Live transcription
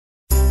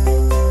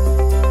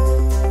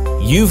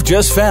You've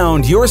just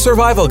found your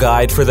survival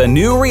guide for the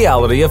new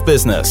reality of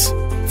business.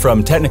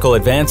 From technical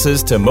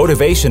advances to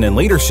motivation and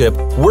leadership,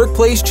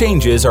 workplace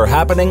changes are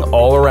happening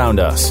all around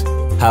us.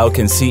 How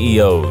can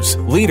CEOs,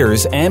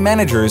 leaders, and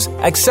managers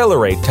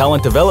accelerate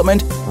talent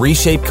development,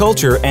 reshape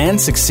culture, and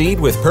succeed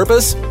with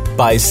purpose?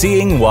 By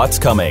seeing what's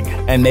coming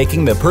and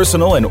making the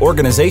personal and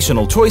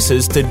organizational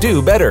choices to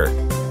do better.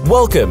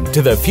 Welcome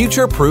to the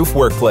Future Proof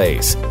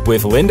Workplace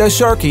with Linda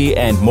Sharkey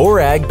and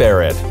Morag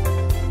Barrett.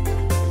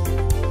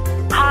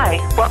 Hi,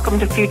 welcome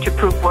to Future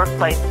Proof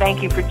Workplace.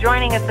 Thank you for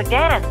joining us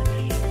again.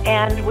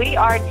 And we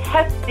are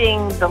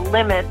testing the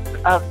limits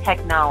of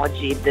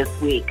technology this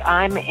week.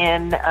 I'm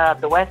in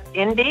the West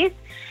Indies,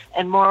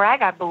 and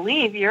Morag, I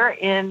believe you're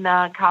in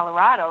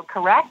Colorado,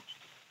 correct?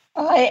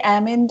 I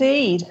am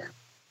indeed.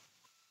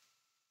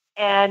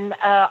 And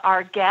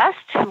our guest,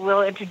 who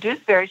we'll introduce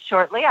very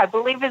shortly, I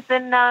believe is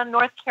in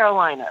North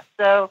Carolina.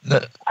 So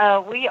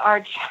we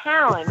are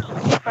challenged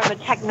from a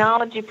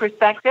technology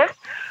perspective,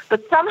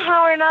 but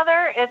somehow or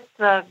another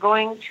it's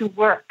going to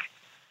work.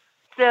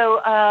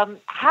 So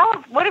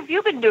what have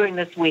you been doing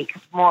this week,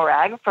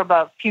 Morag, from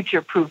a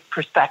future-proof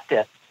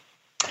perspective?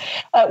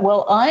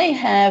 Well, I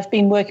have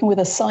been working with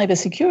a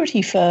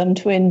cybersecurity firm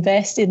to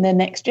invest in the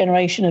next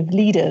generation of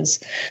leaders.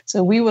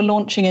 So we were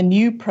launching a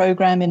new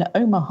program in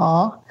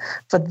Omaha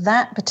for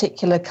that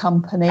particular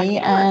company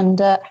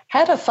and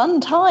had a fun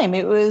time.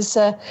 It was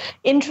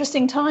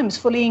interesting times,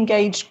 fully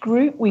engaged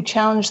group. We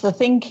challenged the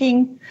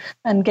thinking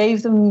and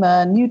gave them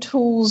new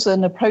tools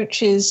and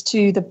approaches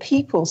to the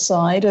people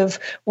side of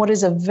what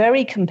is a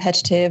very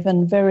competitive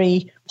and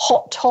very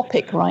hot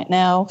topic right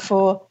now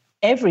for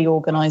every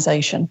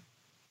organization.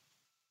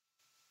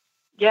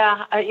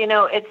 Yeah,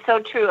 it's so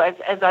true.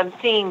 As I'm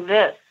seeing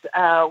this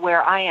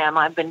where I am,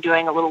 I've been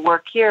doing a little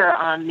work here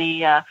on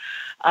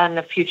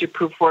the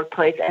future-proof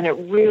workplace, and it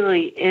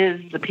really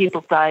is the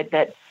people side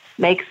that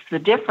makes the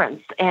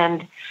difference.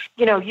 And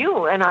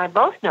you and I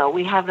both know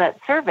we have that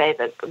survey,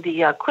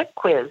 the quick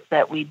quiz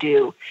that we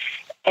do,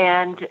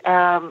 and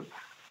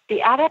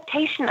the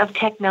adaptation of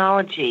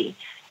technology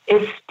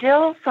is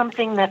still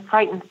something that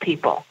frightens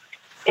people.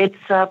 It's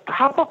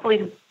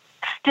probably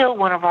still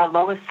one of our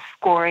lowest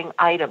scoring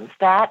items,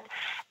 that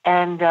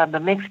and the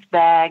mixed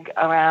bag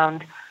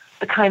around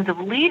the kinds of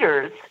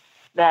leaders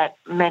that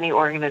many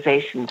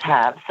organizations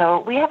have. So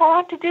we have a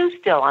lot to do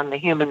still on the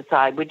human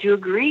side. Would you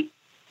agree?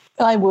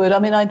 I would. I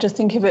mean, I just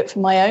think of it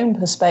from my own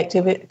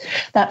perspective.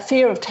 That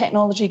fear of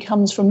technology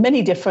comes from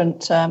many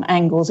different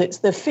angles. It's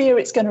the fear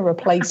it's going to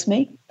replace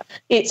me.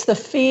 It's the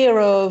fear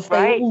of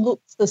they all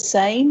look the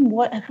same.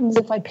 What happens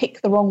if I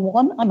pick the wrong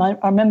one? I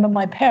remember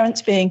my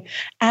parents being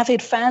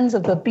avid fans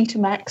of the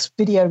Betamax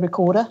video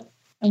recorder,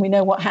 and we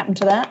know what happened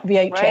to that.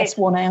 VHS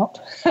won out.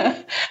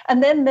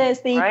 And then there's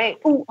I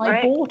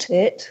bought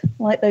it,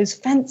 like those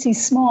fancy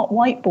smart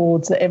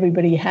whiteboards that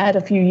everybody had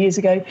a few years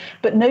ago,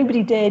 but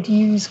nobody dared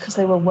use because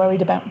they were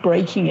worried about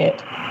breaking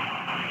it.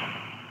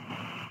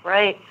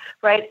 Right.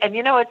 And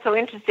it's so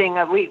interesting.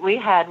 We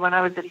had, when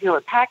I was at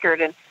Hewlett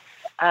Packard, and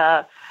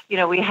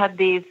we had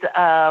these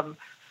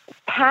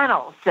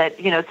panels that,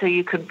 so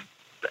you could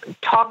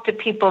talk to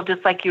people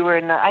just like you were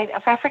in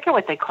I forget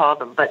what they call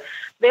them, but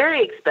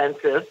very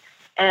expensive.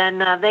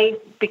 And they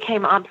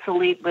became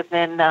obsolete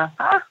within,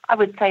 I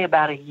would say,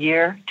 about a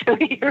year, 2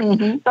 years.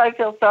 Mm-hmm. So I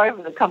feel sorry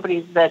for the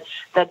companies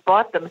that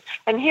bought them.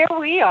 And here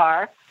we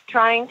are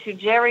trying to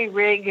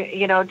jerry-rig,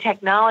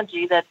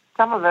 technology that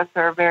some of us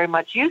are very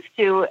much used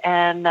to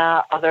and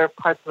other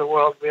parts of the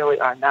world really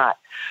are not.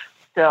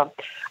 So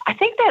I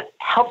think that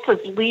helps us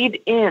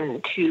lead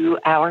into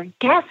our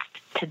guest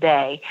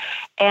today.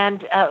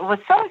 And it was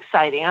so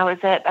exciting. I was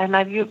at,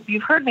 and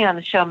you've heard me on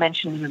the show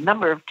mention a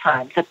number of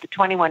times, at the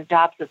 21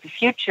 Jobs of the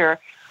Future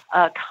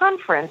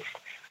conference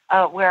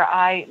where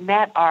I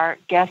met our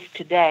guest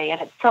today. And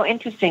it's so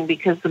interesting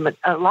because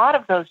a lot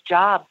of those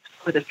jobs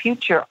for the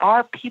future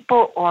are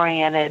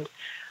people-oriented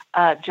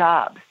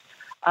jobs,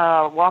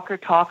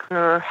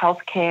 walker-talker,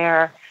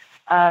 healthcare,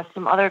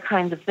 some other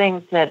kinds of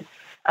things that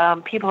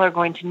people are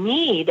going to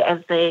need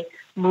as they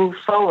move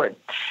forward.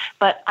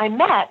 But I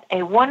met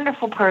a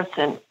wonderful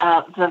person,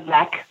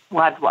 Vivek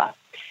Wadhwa.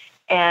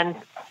 And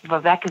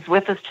Vivek is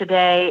with us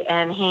today,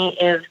 and he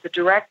is the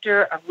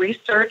Director of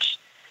Research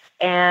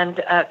and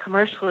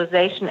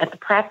Commercialization at the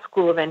Pratt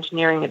School of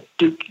Engineering at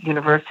Duke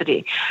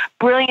University.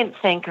 Brilliant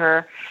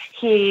thinker.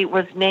 He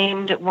was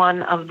named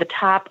one of the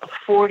top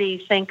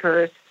 40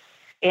 thinkers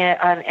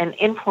and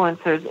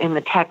influencers in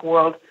the tech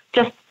world.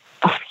 Just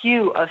a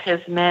few of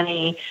his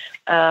many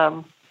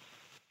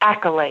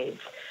accolades.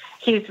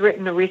 He's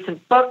written a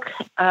recent book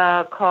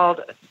called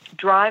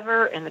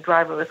Driver and the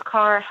Driverless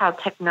Car, How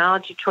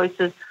Technology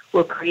Choices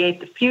Will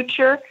Create the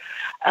Future.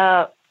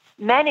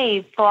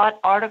 Many thought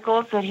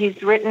articles that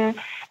he's written,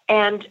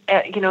 and,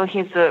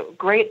 he's a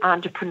great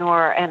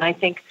entrepreneur, and I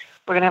think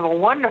we're going to have a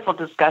wonderful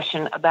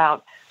discussion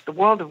about the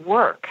world of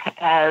work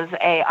as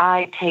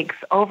AI takes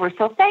over.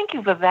 So thank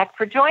you, Vivek,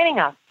 for joining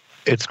us.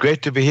 It's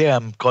great to be here.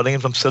 I'm calling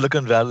in from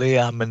Silicon Valley.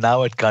 I'm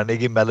now at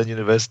Carnegie Mellon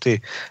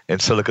University in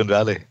Silicon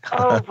Valley.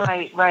 Oh,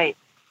 right.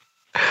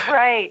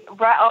 Right.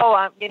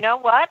 Oh, you know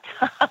what?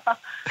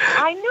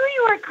 I knew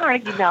you were at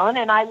Carnegie Mellon,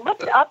 and I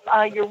looked up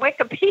your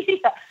Wikipedia,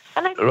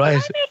 and I said,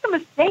 Right. did I make a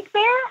mistake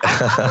there?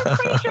 I was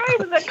pretty sure he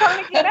was at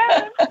Carnegie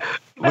Mellon.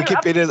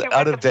 Wikipedia is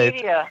out of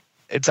date.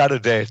 It's out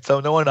of date, so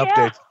no one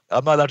updates.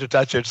 I'm not allowed to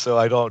touch it, so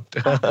I don't.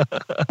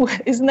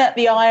 Isn't that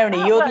the irony?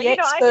 Oh, You're the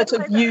expert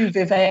of you,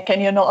 Vivek,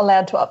 and you're not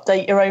allowed to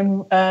update your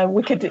own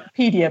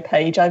Wikipedia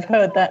page. I've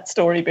heard that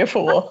story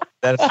before.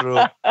 That's true.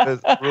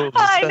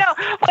 I know.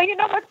 Well, you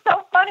know what's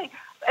so funny?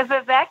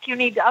 Vivek, you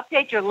need to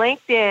update your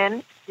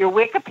LinkedIn, your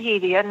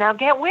Wikipedia. Now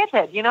get with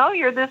it. You know,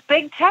 you're this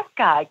big tech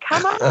guy.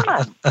 Come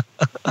on.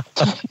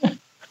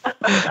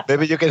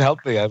 Maybe you can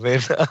help me. I mean,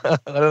 I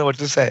don't know what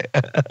to say.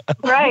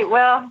 Right.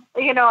 Well,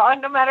 you know,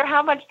 no matter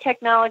how much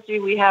technology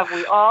we have,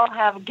 we all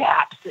have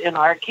gaps in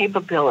our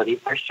capability,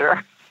 for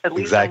sure. At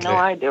least exactly. I know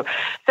I do.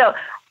 So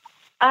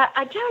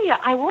I tell you,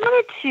 I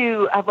wanted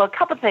to, a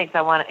couple of things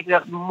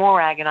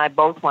Morag and I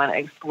both want to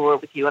explore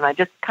with you, and I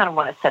just kind of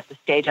want to set the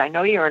stage. I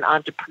know you're an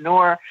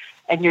entrepreneur,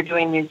 and you're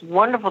doing these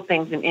wonderful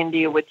things in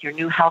India with your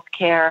new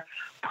healthcare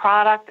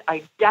product.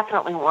 I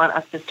definitely want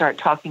us to start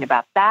talking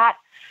about that.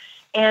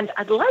 And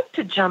I'd like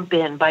to jump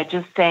in by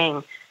just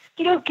saying,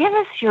 you know, give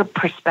us your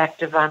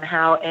perspective on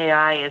how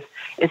AI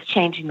is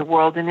changing the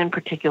world, and in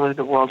particular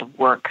the world of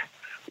work.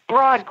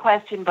 Broad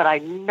question, but I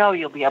know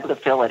you'll be able to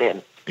fill it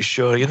in.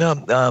 Sure. You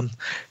know,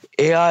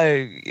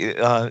 AI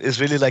is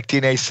really like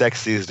teenage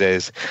sex these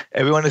days.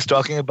 Everyone is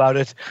talking about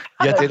it,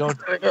 yet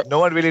no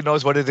one really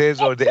knows what it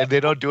is, or they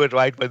don't do it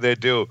right when they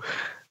do.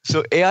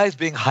 So AI is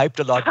being hyped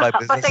a lot by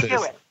businesses. But they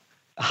do it.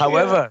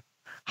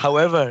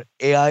 However,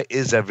 AI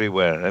is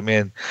everywhere. I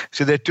mean,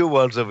 so there are two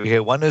worlds over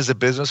here. One is the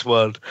business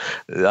world,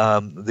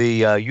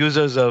 the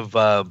users of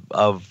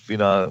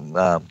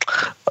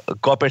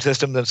corporate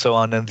systems and so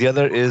on, and the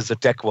other is the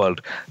tech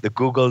world, the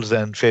Googles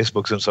and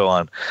Facebooks and so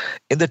on.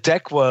 In the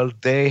tech world,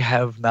 they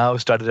have now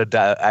started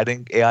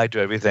adding AI to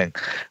everything.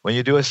 When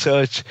you do a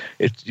search,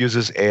 it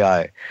uses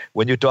AI.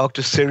 When you talk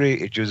to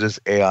Siri, it uses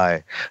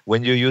AI.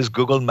 When you use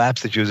Google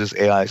Maps, it uses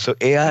AI. So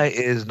AI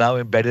is now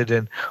embedded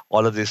in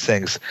all of these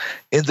things.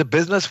 In the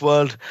business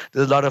world,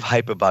 there's a lot of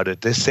hype about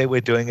it. They say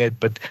we're doing it,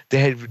 but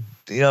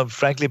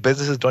frankly,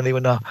 businesses don't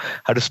even know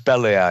how to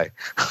spell AI.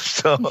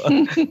 So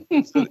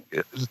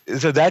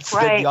that's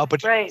the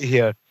opportunity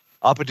here.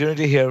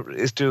 Opportunity here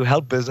is to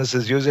help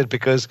businesses use it,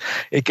 because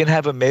it can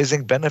have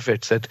amazing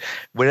benefits. That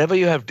wherever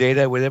you have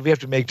data, wherever you have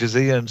to make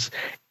decisions,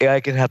 AI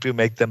can help you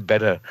make them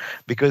better.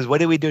 Because what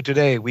do we do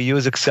today? We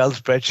use Excel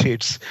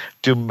spreadsheets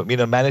to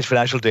manage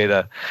financial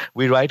data.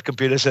 We write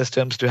computer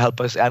systems to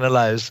help us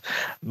analyze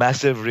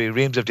massive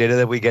reams of data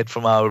that we get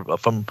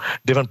from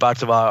different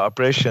parts of our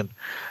operation.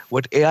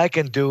 What AI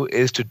can do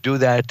is to do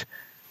that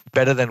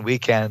better than we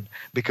can,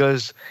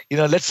 because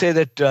let's say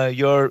that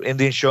you're in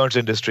the insurance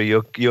industry,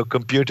 you're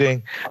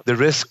computing the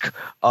risk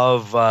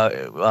of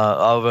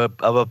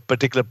a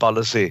particular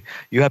policy.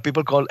 You have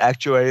people called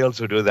actuarials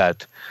who do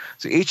that.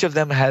 So each of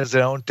them has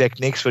their own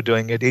techniques for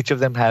doing it. Each of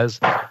them has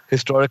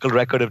historical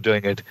record of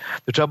doing it.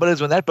 The trouble is,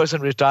 when that person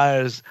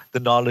retires, the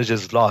knowledge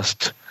is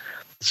lost.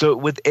 So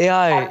with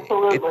AI,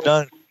 Absolutely.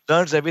 It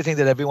learns everything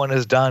that everyone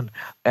has done,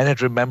 and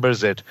it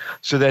remembers it,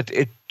 so that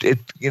it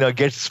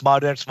gets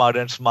smarter and smarter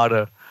and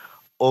smarter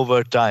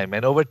over time.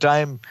 And over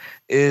time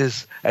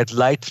is at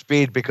light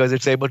speed, because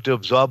it's able to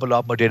absorb a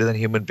lot more data than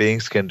human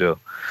beings can do.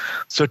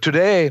 So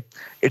today,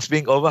 it's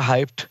being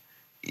overhyped.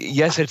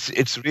 Yes,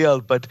 it's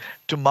real, but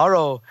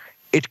tomorrow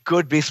it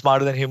could be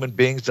smarter than human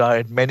beings are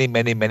at many,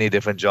 many, many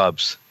different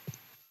jobs.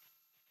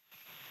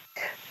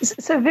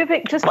 So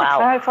Vivek, just to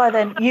clarify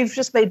then, you've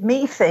just made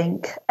me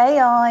think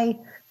AI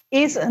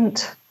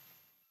isn't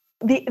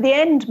the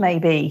end, may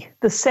be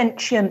the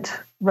sentient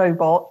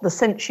robot, the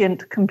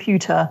sentient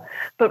computer.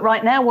 But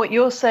right now what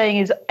you're saying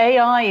is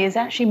AI is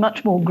actually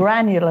much more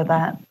granular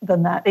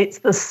than that. It's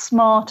the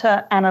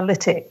smarter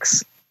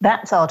analytics.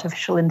 That's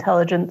artificial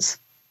intelligence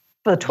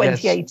for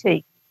 2018.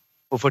 Yes.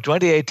 Well, for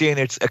 2018,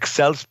 it's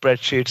Excel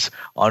spreadsheets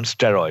on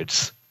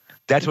steroids.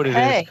 That's what it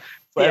is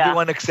for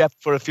everyone except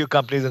for a few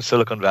companies in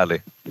Silicon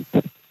Valley.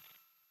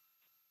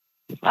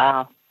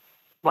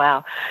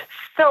 Wow.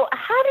 So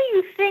how do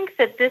you think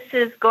that this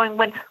is going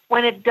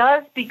when it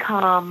does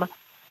become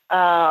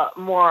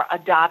more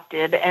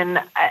adopted,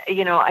 and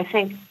I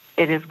think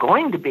it is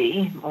going to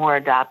be more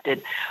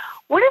adopted?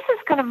 What is this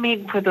going to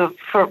mean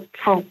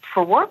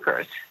for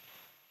workers?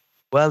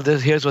 Well,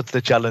 here's what the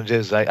challenge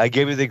is. I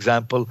gave you the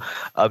example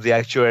of the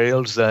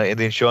actuarials in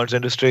the insurance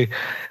industry.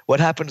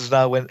 What happens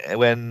now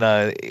when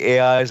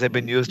AIs have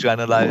been used to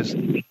analyze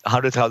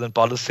 100,000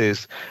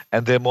 policies,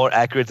 and they're more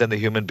accurate than the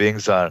human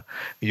beings are?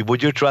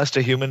 Would you trust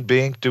a human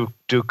being to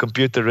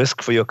compute the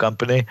risk for your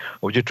company?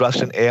 Or would you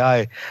trust an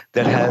AI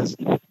that has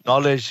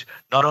knowledge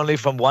not only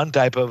from one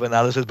type of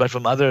analysis, but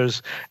from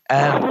others,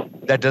 and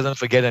that doesn't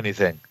forget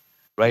anything?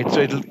 Right?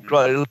 So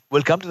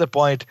we'll come to the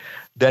point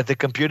that the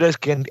computers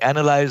can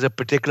analyze a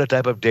particular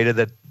type of data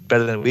that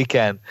better than we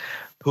can,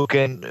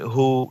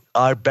 who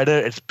are better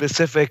at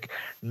specific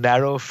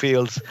narrow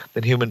fields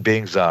than human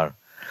beings are.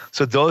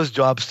 So those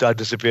jobs start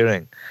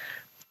disappearing.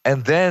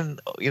 And then,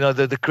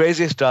 the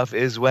craziest stuff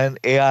is when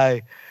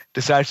AI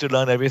decides to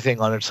learn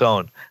everything on its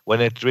own, when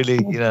it really,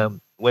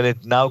 when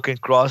it now can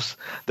cross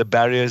the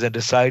barriers and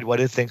decide what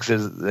it thinks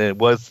is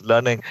worth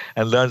learning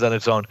and learns on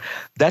its own.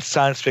 That's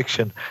science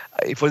fiction.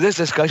 For this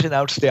discussion,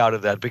 I would stay out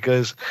of that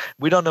because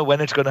we don't know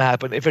when it's going to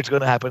happen, if it's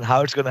going to happen,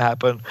 how it's going to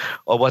happen,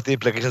 or what the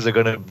implications are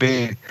going to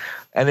be.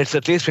 And it's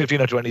at least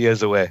 15 or 20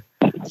 years away.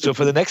 So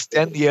for the next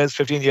 10 years,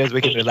 15 years,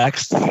 we can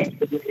relax and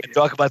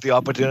talk about the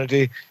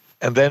opportunity,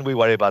 and then we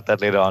worry about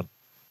that later on.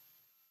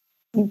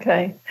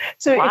 Okay.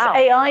 So if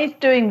AI is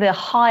doing the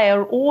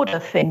higher order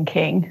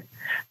thinking,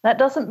 that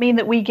doesn't mean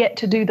that we get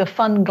to do the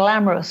fun,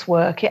 glamorous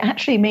work. It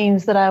actually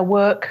means that our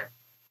work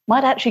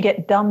might actually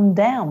get dumbed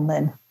down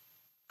then.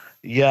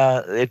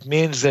 Yeah, it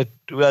means that,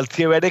 well,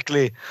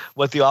 theoretically,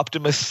 what the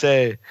optimists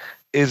say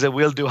is that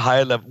we'll do the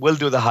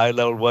higher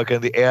level work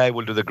and the AI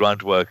will do the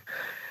grunt work.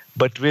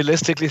 But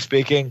realistically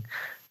speaking,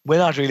 we're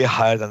not really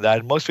higher than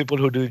that. Most people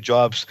who do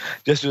jobs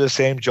just do the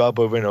same job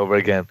over and over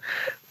again.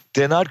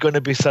 They're not going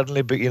to be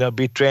suddenly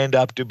be trained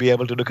up to be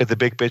able to look at the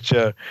big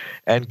picture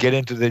and get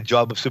into the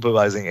job of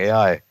supervising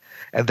AI.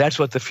 And that's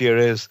what the fear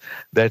is,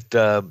 that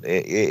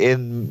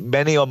in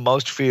many or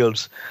most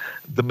fields,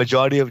 the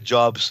majority of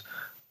jobs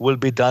will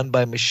be done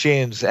by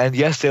machines. And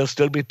yes, there'll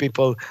still be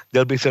people,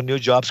 there'll be some new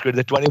jobs created.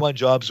 The 21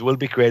 jobs will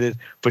be created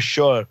for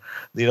sure.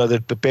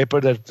 The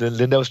paper that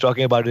Linda was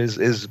talking about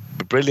is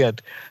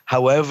brilliant.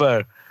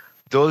 However,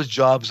 those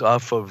jobs are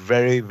for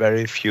very,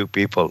 very few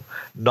people,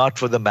 not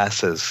for the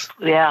masses.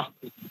 Yeah.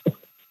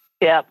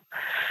 Yep.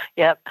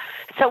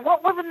 So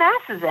what will the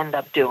masses end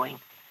up doing?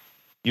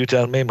 You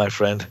tell me, my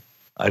friend.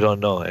 I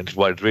don't know, and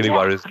what really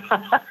worries me. All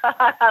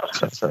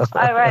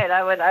right,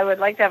 I would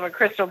like to have a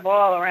crystal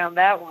ball around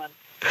that one.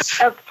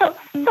 So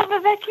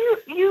Vivek,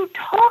 you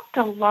talked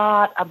a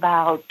lot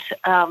about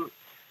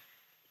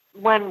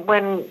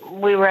when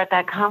we were at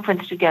that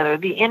conference together,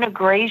 the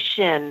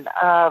integration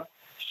of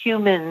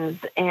humans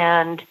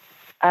and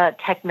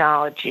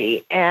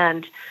technology,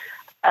 and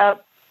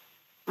what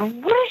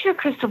does your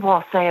crystal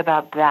ball say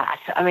about that?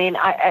 I mean,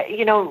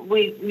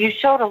 you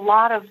showed a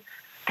lot of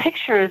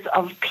pictures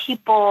of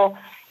people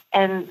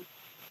and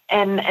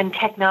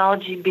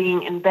technology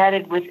being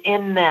embedded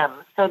within them,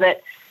 so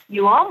that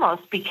you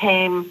almost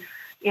became,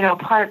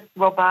 part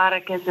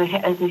robotic as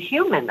a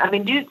human. I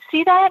mean, do you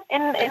see that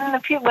in the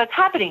future? What's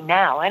happening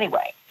now,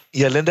 anyway?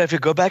 Yeah, Linda. If you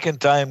go back in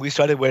time, we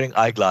started wearing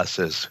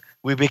eyeglasses.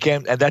 We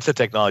became, and that's the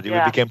technology.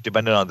 Yeah. We became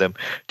dependent on them.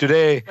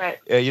 Today,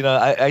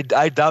 right.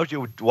 I doubt you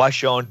would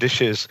wash your own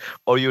dishes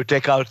or you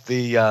take out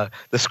the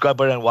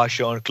scrubber and wash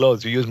your own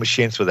clothes. You use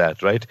machines for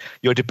that, right?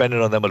 You're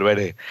dependent on them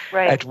already.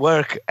 Right. At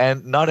work,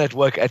 and not at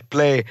work, at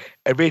play,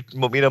 every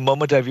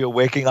moment of your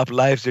waking up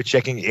lives, you're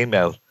checking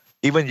email.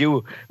 Even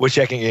you were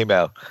checking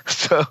email.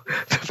 So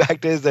the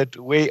fact is that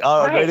we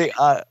are already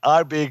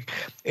are being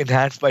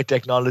enhanced by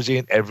technology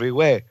in every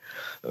way.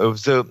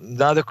 So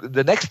now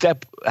the next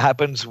step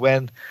happens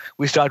when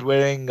we start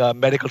wearing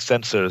medical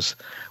sensors,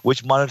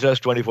 which monitor us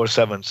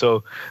 24/7.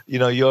 So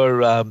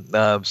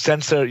your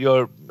sensor,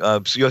 your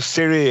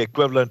Siri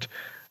equivalent,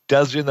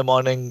 tells you in the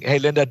morning, "Hey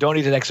Linda, don't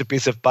eat an extra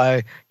piece of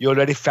pie. You're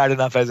already fat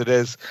enough as it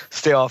is.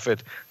 Stay off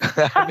it."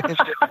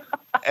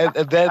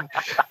 and then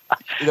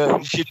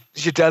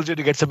she tells you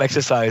to get some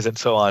exercise and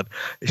so on.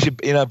 She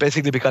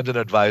basically becomes an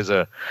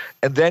advisor.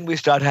 And then we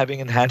start having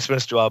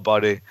enhancements to our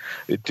body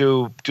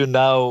to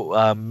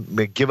now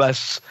give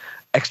us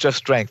extra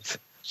strength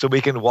so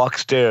we can walk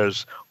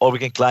stairs or we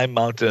can climb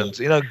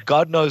mountains.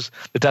 God knows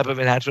the type of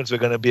enhancements we're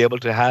going to be able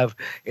to have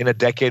in a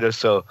decade or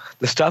so.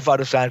 The stuff out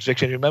of science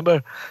fiction.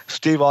 Remember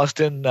Steve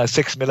Austin,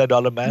 $6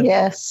 Million Man?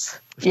 Yes.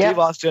 Steve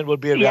Austin will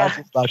be around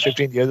in about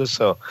 15 years or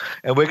so.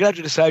 And we're going to have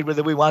to decide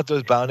whether we want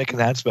those bionic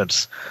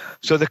enhancements.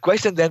 So the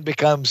question then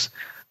becomes,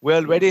 we're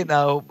already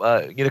now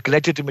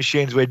connected to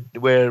machines.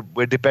 We're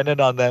dependent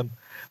on them.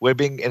 We're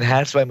being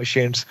enhanced by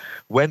machines.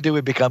 When do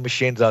we become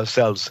machines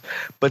ourselves?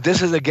 But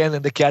this is, again,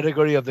 in the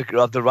category of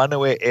the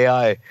runaway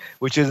AI,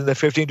 which is in the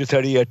 15 to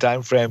 30-year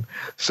time frame.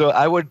 So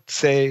I would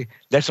say,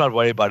 let's not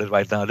worry about it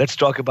right now. Let's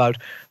talk about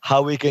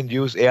how we can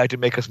use AI to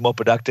make us more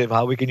productive,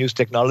 how we can use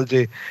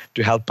technology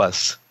to help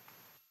us.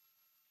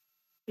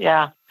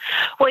 Yeah.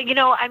 Well,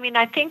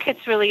 I think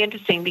it's really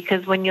interesting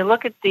because when you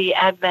look at the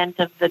advent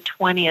of the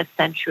 20th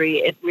century,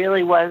 it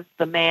really was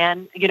the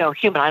man,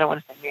 human, I don't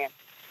want to say man,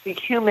 the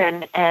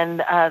human and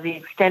the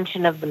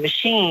extension of the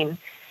machine.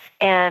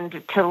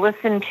 And to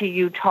listen to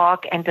you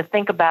talk and to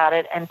think about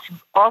it and to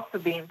also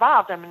be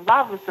involved. I'm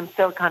involved with some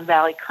Silicon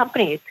Valley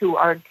companies who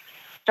are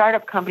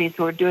startup companies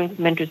who are doing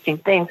some interesting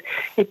things.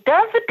 It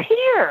does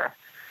appear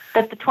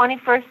that the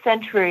 21st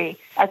century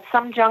at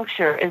some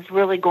juncture is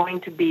really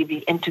going to be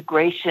the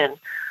integration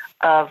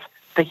of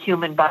the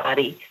human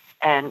body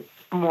and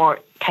more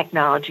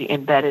technology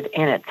embedded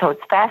in it. So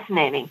it's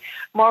fascinating.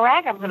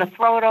 Morag, I'm going to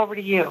throw it over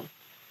to you.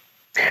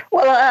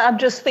 Well, I'm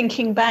just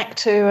thinking back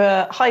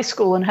to high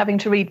school and having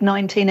to read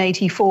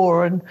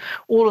 1984 and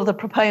all of the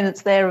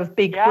proponents there of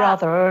Big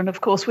Brother. And of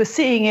course, we're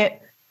seeing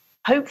it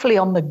hopefully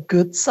on the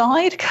good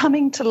side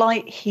coming to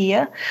light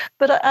here.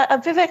 But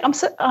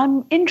Vivek,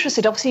 I'm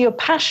interested. Obviously, you're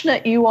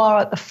passionate. You are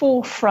at the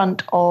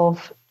forefront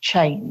of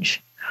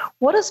change.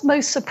 What has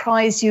most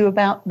surprised you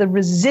about the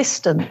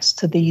resistance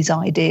to these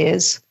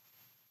ideas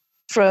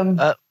from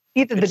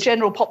either the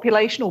general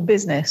population or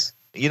business?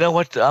 You know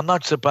what? I'm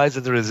not surprised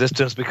at the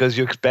resistance because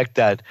you expect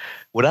that.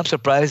 What I'm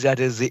surprised at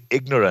is the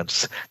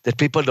ignorance that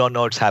people don't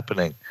know it's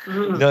happening.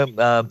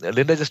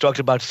 Linda just talked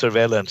about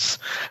surveillance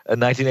in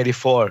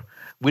 1984.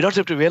 We don't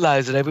have to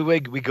realize that everywhere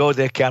we go,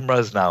 there are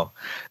cameras now.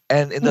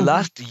 And in the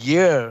last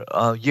year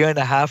and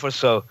a half or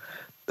so,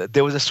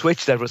 there was a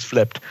switch that was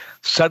flipped.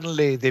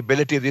 Suddenly, the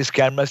ability of these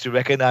cameras to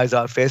recognize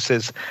our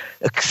faces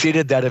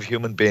exceeded that of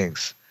human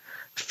beings.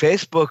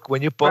 Facebook,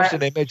 when you post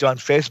an image on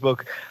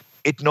Facebook,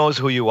 it knows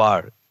who you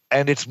are.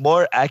 And it's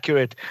more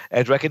accurate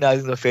at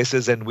recognizing the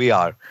faces than we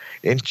are.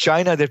 In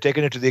China, they've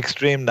taken it to the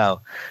extreme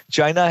now.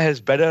 China has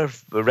better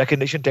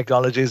recognition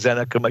technologies than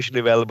are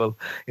commercially available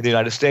in the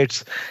United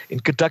States.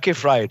 In Kentucky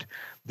Fried,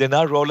 they're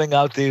now rolling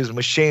out these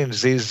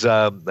machines, these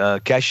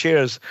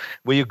cashiers,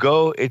 where you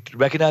go, it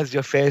recognizes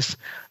your face,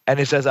 and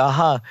it says,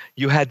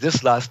 you had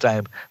this last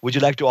time. Would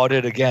you like to order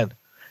it again?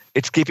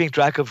 It's keeping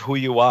track of who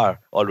you are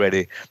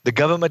already. The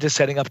government is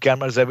setting up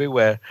cameras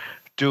everywhere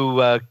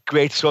to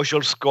create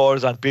social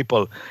scores on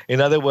people. In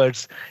other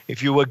words,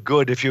 if you were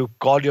good, if you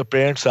called your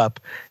parents up,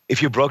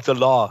 if you broke the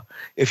law,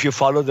 if you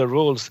followed the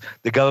rules,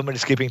 the government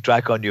is keeping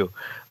track on you.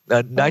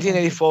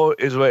 1984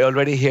 is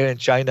already here in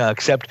China,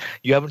 except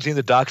you haven't seen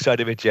the dark side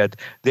of it yet.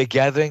 They're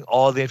gathering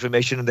all the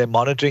information and they're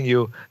monitoring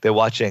you, they're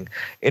watching.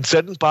 In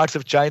certain parts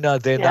of China,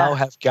 they now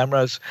have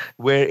cameras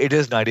where it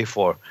is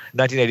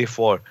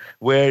 1984,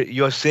 where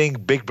you're seeing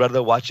Big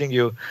Brother watching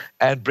you,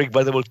 and Big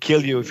Brother will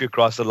kill you if you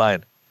cross the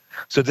line.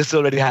 So this is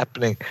already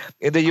happening.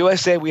 In the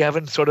USA, we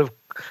haven't sort of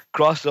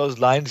crossed those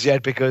lines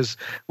yet because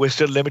we're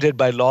still limited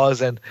by laws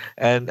and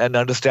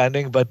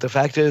understanding. But the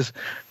fact is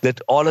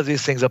that all of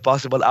these things are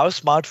possible. Our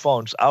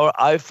smartphones, our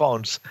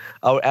iPhones,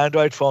 our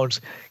Android phones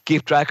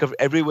keep track of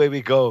everywhere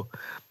we go.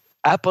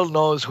 Apple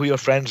knows who your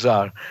friends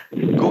are.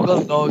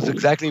 Google knows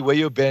exactly where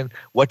you've been,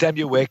 what time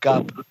you wake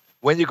up,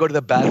 when you go to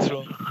the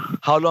bathroom,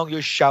 how long you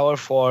shower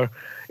for.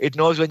 It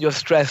knows when you're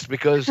stressed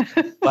because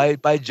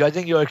by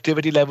judging your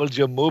activity levels,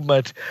 your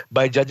movement,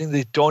 by judging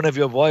the tone of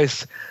your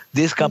voice,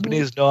 these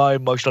companies know our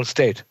emotional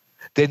state.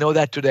 They know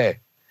that today.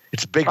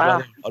 It's Big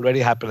Brother already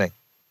happening.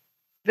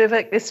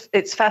 Vivek,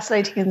 it's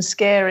fascinating and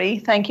scary.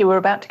 Thank you. We're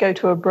about to go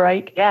to a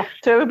break. Yeah.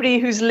 To everybody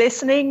who's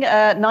listening,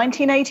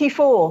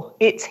 1984,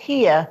 it's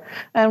here.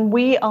 And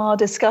we are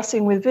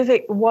discussing with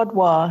Vivek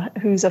Wadhwa,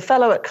 who's a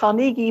fellow at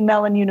Carnegie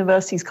Mellon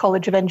University's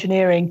College of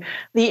Engineering,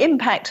 the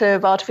impact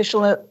of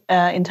artificial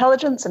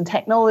intelligence and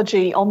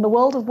technology on the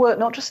world of work,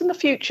 not just in the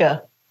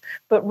future,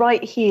 but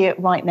right here,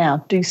 right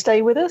now. Do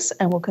stay with us,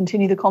 and we'll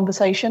continue the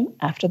conversation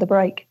after the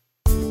break.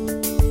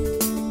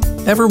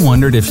 Ever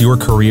wondered if your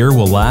career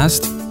will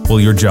last? Will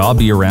your job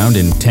be around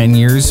in 10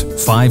 years,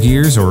 5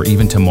 years, or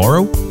even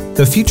tomorrow?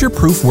 The Future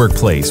Proof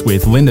Workplace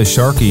with Linda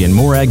Sharkey and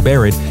Morag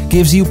Barrett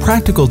gives you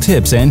practical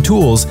tips and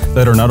tools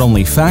that are not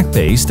only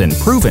fact-based and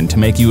proven to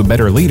make you a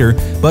better leader,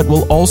 but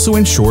will also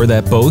ensure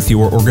that both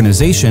your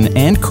organization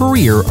and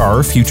career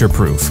are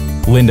future-proof.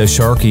 Linda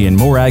Sharkey and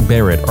Morag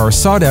Barrett are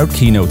sought-out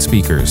keynote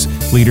speakers,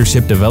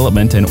 leadership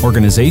development and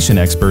organization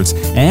experts,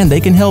 and they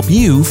can help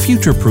you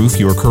future-proof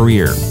your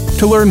career.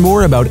 To learn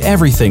more about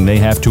everything they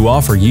have to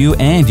offer you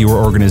and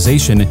your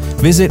organization,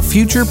 visit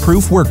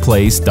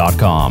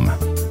futureproofworkplace.com.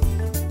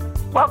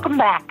 Welcome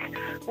back.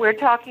 We're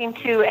talking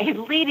to a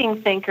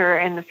leading thinker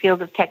in the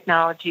field of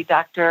technology,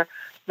 Dr.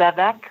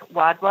 Vivek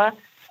Wadhwa,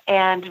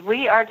 and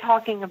we are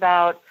talking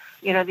about,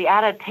 the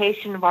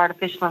adaptation of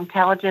artificial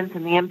intelligence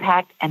and the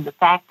impact and the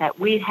fact that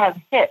we have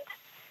hit,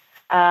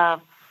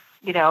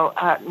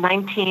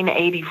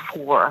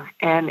 1984,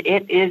 and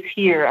it is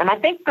here. And I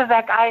think,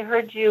 Vivek, I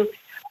heard you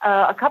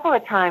a couple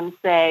of times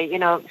say,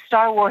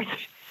 Star Wars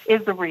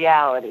is the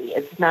reality.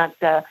 It's not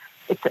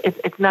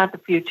it's not the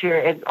future.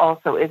 It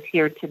also is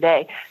here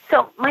today.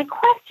 So my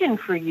question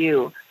for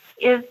you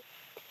is,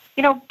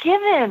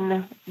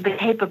 given the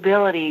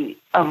capability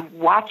of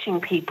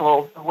watching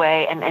people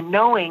away and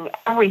knowing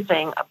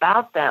everything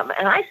about them,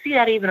 and I see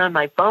that even on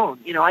my phone.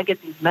 I get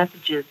these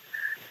messages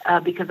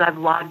because I've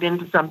logged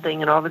into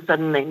something, and all of a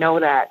sudden they know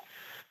that.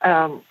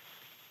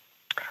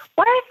 What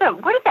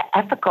are the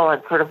ethical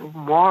and sort of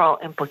moral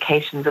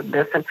implications of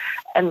this,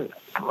 and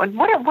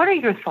what are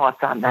your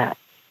thoughts on that?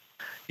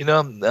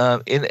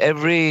 In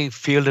every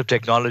field of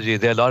technology,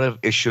 there are a lot of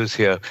issues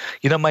here.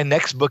 My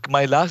last book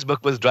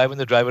was Driving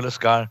the Driverless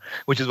Car,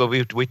 which is what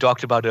we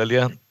talked about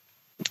earlier.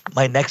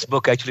 My next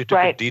book actually took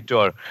a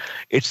detour.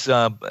 It's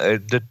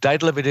the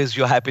title of it is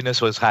 "Your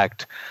Happiness Was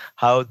Hacked."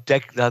 How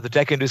the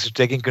tech industry is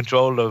taking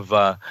control of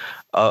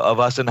of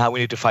us and how we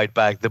need to fight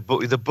back. The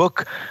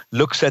book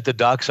looks at the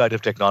dark side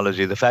of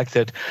technology. The fact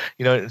that,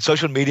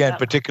 social media in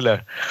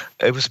particular,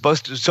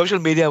 social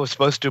media was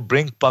supposed to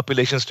bring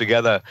populations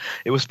together.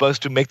 It was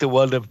supposed to make the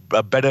world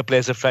a better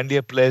place, a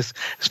friendlier place.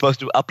 It's supposed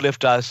to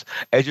uplift us,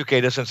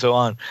 educate us, and so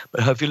on.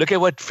 But if you look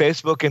at what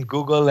Facebook and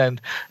Google and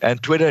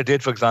Twitter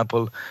did, for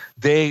example,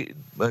 they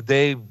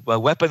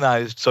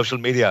weaponized social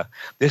media.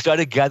 They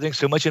started gathering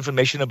so much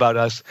information about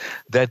us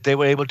that they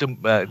were able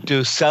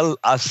to sell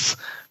us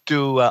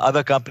to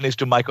other companies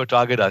to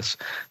micro-target us.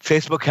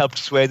 Facebook helped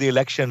sway the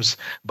elections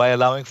by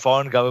allowing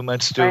foreign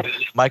governments to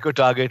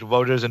micro-target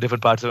voters in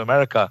different parts of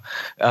America.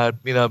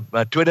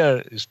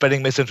 Twitter is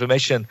spreading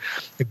misinformation.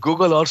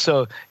 Google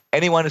also,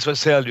 anyone is for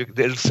sale.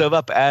 It'll serve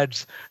up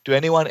ads to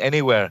anyone,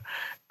 anywhere.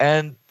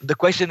 And the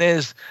question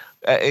is,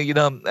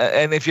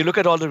 and if you look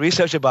at all the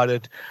research about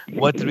it,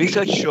 what the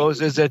research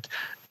shows is that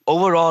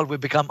overall we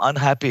become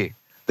unhappy.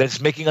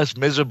 That's making us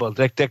miserable.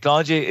 Like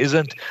technology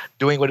isn't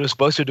doing what it was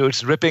supposed to do.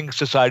 It's ripping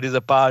societies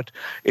apart.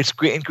 It's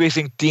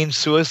increasing teen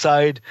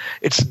suicide.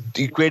 It's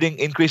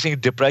increasing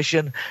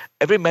depression.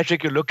 Every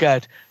metric you look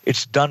at,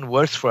 it's done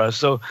worse for us.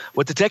 So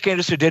what the tech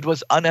industry did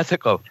was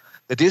unethical.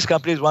 That these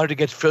companies wanted to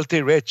get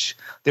filthy rich.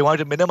 They wanted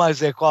to minimize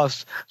their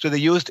costs. So they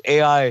used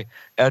AI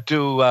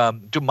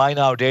to mine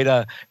our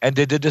data, and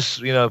they did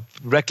this,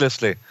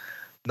 recklessly.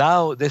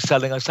 Now they're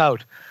selling us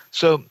out.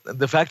 So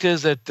the fact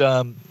is that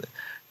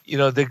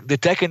the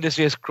tech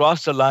industry has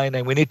crossed the line,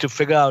 and we need to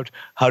figure out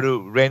how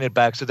to rein it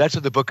back. So that's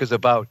what the book is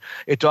about.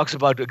 It talks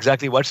about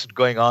exactly what's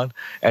going on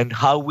and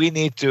how we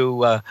need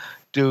to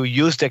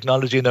use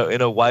technology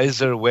in a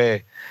wiser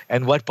way,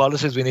 and what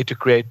policies we need to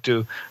create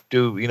to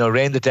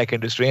rein the tech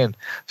industry in.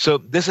 So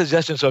this is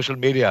just in social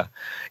media.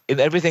 In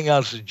everything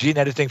else, gene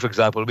editing, for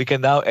example, we can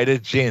now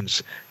edit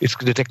genes.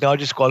 The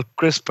technology is called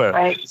CRISPR,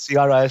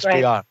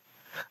 CRISPR. Right.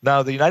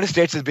 Now, the United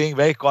States is being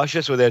very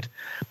cautious with it,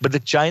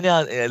 but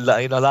China,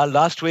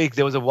 last week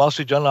there was a Wall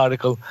Street Journal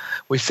article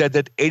which said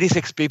that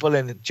 86 people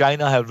in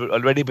China have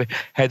already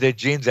had their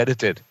genes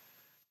edited.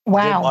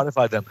 Wow. They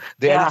modify them.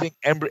 They're editing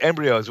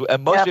embryos.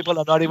 And most people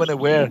are not even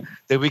aware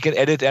that we can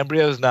edit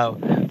embryos now.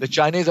 The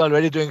Chinese are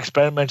already doing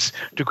experiments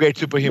to create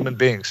superhuman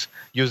beings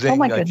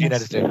using gene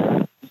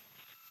editing.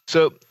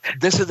 So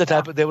this is the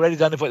type they've already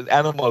done it for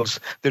animals.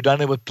 They've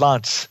done it with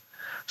plants.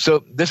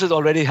 So this is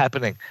already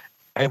happening,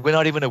 and we're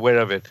not even aware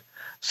of it.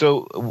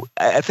 So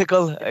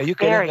ethical, are you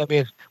kidding? I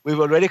mean, we've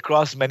already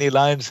crossed many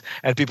lines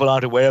and people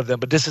aren't aware of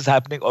them, but this is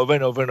happening over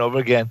and over and over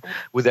again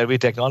with every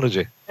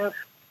technology. Yep.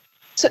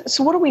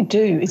 So what do we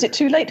do? Is it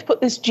too late to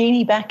put this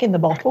genie back in the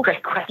bottle?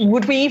 Great question.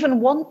 Would we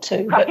even want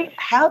to? Right. But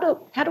how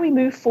do we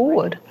move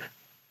forward?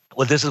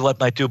 Well, this is what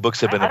my two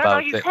books have been about.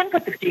 I don't know, you can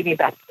put the genie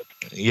back.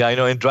 Yeah,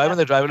 in Driving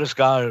the Driverless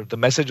Car, the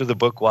message of the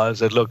book was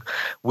that, look,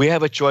 we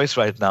have a choice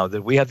right now,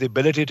 that we have the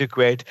ability to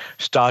create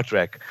Star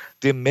Trek,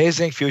 the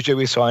amazing future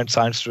we saw in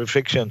science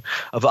fiction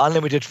of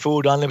unlimited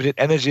food, unlimited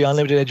energy,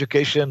 unlimited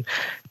education,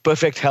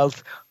 perfect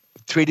health,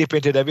 3D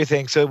printed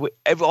everything. So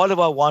all of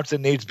our wants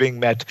and needs being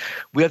met.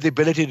 We have the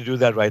ability to do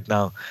that right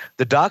now.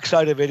 The dark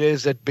side of it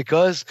is that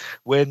because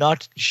we're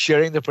not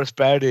sharing the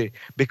prosperity,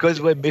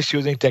 because we're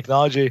misusing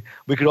technology,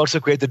 we could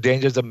also create the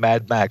dangers of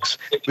Mad Max.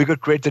 We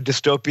could create the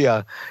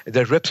dystopia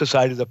that rips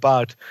societies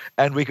apart,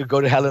 and we could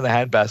go to hell in a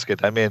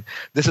handbasket. I mean,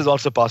 this is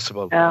also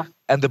possible. Yeah.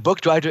 And the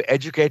book tried to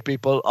educate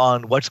people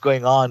on what's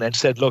going on and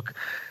said, look,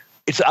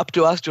 it's up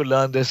to us to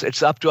learn this.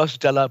 It's up to us to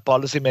tell our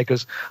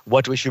policymakers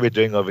what we should be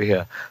doing over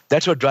here.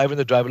 That's what Driving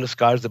the Driverless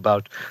Car is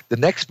about. The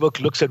next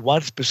book looks at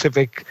one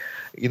specific,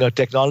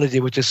 technology,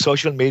 which is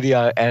social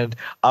media and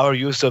our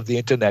use of the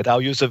internet, our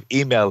use of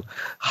email,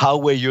 how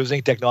we're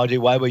using technology,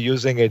 why we're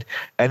using it,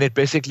 and it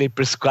basically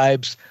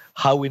prescribes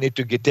how we need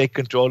to take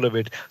control of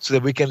it so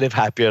that we can live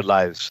happier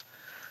lives.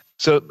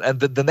 So, and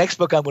the next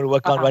book I'm going to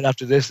work on right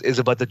after this is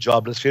about the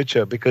jobless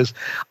future, because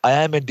I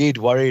am indeed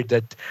worried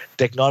that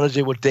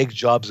technology will take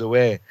jobs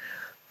away.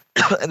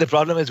 And the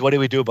problem is, what do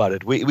we do about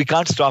it? We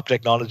can't stop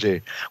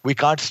technology. We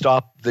can't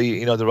stop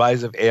the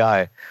rise of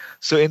AI.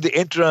 So in the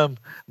interim,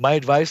 my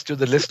advice to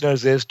the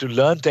listeners is to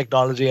learn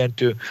technology and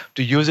to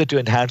use it to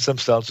enhance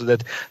themselves so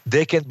that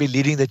they can be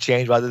leading the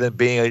change rather than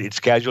being its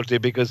casualty,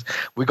 because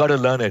we got to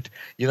learn it.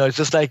 It's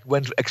just like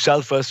when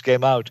Excel first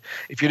came out.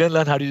 If you didn't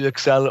learn how to use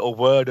Excel or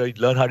Word or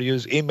learn how to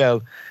use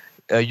email,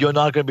 you're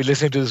not going to be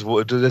listening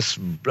to this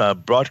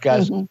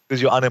broadcast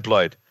because you're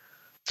unemployed.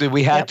 So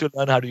we had to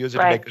learn how to use it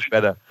to make us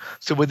better.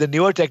 So with the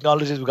newer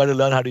technologies, we've got to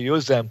learn how to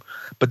use them.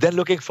 But then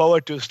looking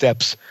forward to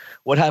steps.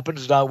 What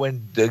happens now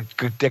when the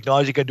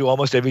technology can do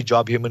almost every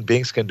job human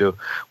beings can do?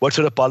 What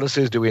sort of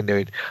policies do we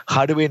need?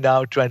 How do we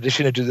now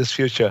transition into this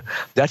future?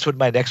 That's what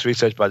my next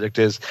research project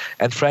is.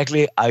 And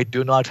frankly, I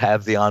do not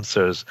have the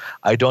answers.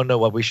 I don't know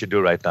what we should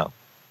do right now.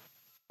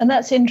 And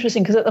that's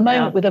interesting, because at the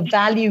moment, with a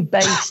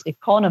value-based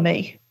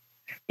economy,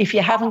 if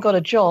you haven't got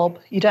a job,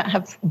 you don't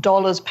have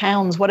dollars,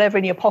 pounds, whatever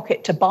in your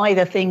pocket to buy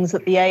the things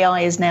that the AI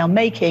is now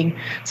making.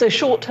 So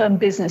short-term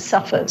business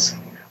suffers.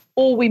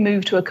 Or we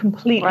move to a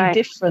completely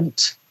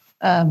different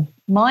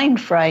mind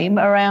frame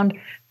around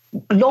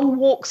long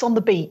walks on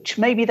the beach.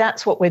 Maybe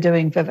that's what we're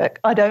doing, Vivek.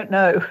 I don't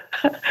know.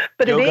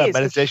 But yoga, it is.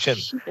 meditation,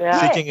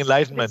 seeking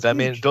enlightenment. I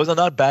mean, those are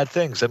not bad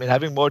things. I mean,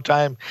 having more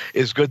time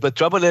is good. But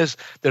trouble is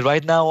that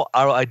right now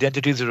our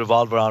identities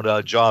revolve around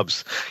our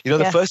jobs.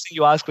 The first thing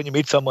you ask when you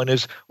meet someone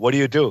is, what do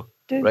you do?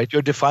 Right?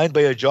 You're defined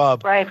by your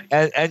job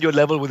and your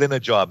level within a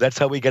job. That's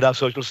how we get our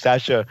social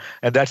stature,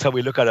 and that's how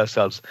we look at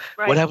ourselves.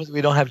 Right. What happens if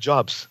we don't have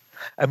jobs?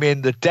 I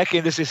mean, the tech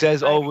industry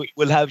says,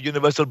 we'll have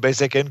universal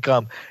basic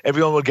income.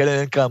 Everyone will get an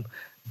income.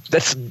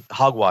 That's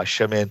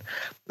hogwash. I mean,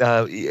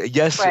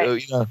 yes,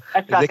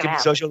 there can be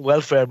social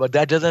welfare, but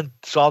that doesn't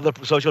solve the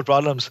social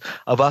problems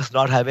of us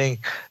not having,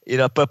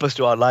 purpose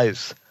to our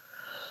lives.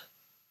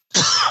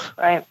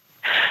 Right.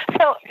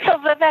 So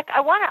Vivek, I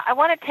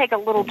want to take a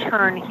little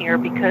turn here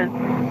because,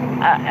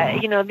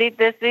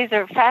 these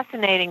are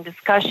fascinating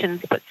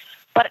discussions,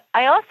 but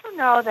I also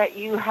know that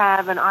you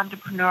have an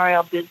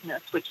entrepreneurial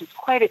business, which is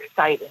quite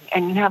exciting,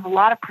 and you have a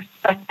lot of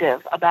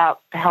perspective about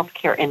the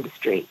healthcare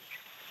industry.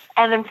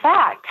 And in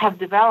fact, have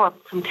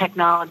developed some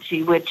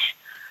technology which,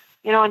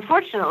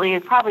 unfortunately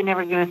is probably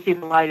never going to see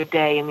the light of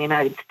day in the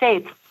United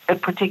States,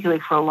 particularly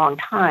for a long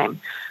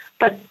time.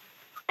 But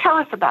tell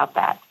us about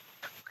that.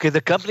 Okay, the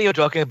company you're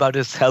talking about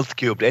is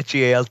HealthCubed,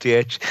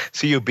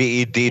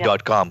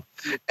 HealthCubed.com.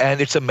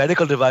 And it's a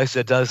medical device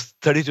that does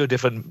 32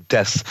 different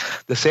tests.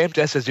 The same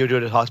tests as you do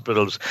at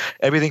hospitals.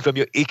 Everything from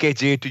your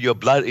EKG to your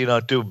blood,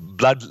 to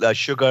blood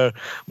sugar,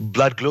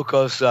 blood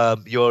glucose,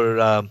 your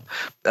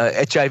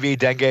HIV,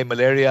 dengue,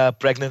 malaria,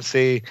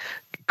 pregnancy,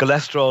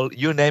 cholesterol,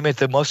 you name it,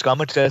 the most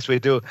common test we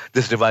do,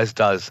 this device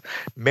does.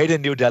 Made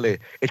in New Delhi.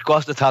 It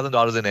costs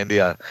 $1,000 in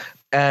India.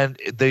 And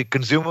the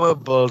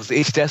consumables,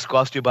 each test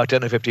costs you about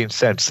 10 or 15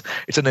 cents.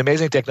 It's an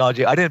amazing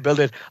technology. I didn't build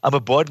it. I'm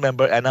a board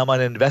member and I'm an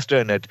investor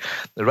in it.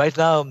 Right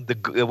now,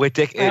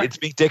 it's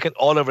being taken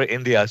all over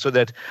India so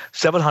that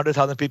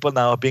 700,000 people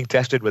now are being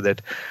tested with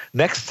it.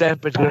 Next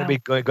step is going to be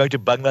going to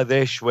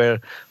Bangladesh, where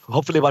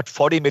hopefully about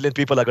 40 million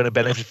people are going to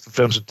benefit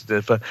from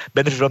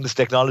this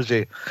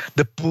technology.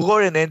 The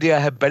poor in India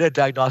have better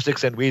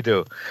diagnostics than we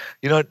do.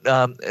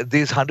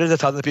 These hundreds of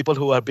thousands of people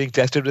who are being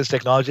tested with this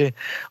technology,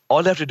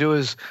 all they have to do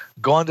is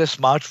go on their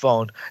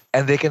smartphone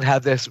and they can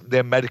have their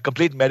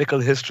complete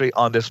medical history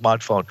on their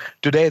smartphone.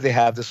 Today they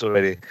have this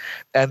already.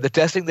 And the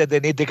testing that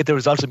they need, they get the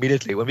results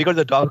immediately. When we go to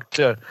the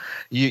doctor,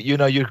 you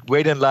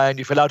wait in line,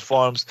 you fill out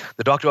forms,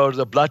 the doctor orders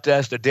a blood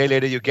test, a day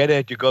later you get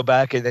it, you go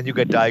back and then you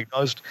get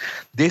diagnosed.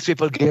 These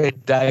people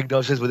get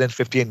diagnosis within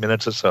 15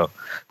 minutes or so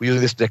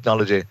using this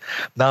technology.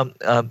 Now,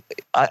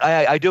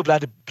 I do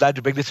plan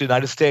to bring this to the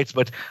United States,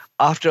 but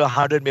after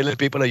 100 million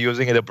people are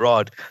using it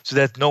abroad, so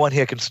that no one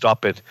here can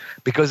stop it,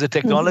 because the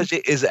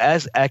technology is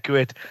as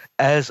accurate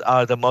as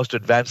are the most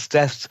advanced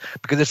tests,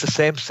 because it's the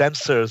same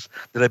sensors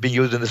that are being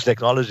used in this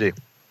technology.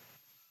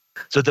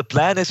 So the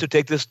plan is to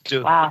take this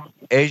to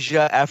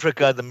Asia,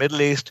 Africa, the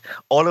Middle East,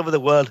 all over the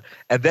world,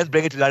 and then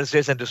bring it to the United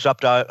States and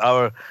disrupt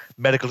our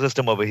medical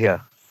system over here.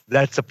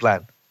 That's the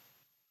plan.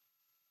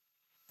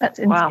 That's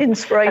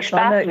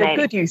inspirational. That's a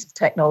good use of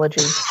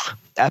technology.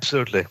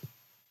 Absolutely.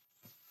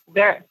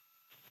 Very,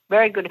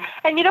 very good.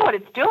 And you know what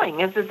it's doing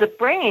is it's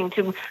bringing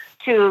to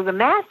the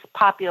mass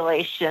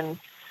population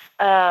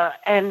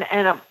and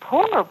a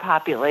poorer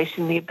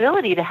population the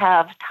ability to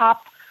have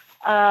top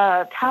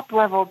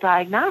level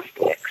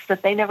diagnostics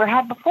that they never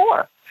had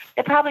before.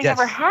 They probably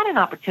never had an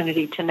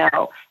opportunity to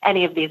know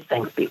any of these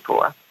things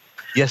before.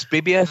 Yes,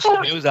 PBS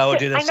NewsHour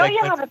did a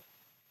segment.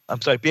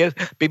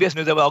 PBS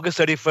NewsHour, August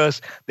 31st,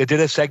 they did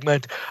a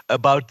segment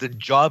about the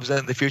jobs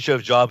and the future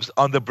of jobs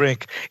on the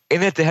brink.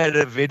 In it, they had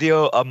a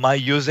video of my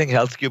using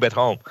HealthCube at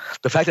home.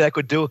 The fact that I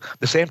could do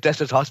the same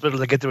test at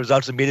hospitals and get the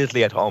results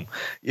immediately at home.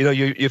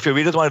 If your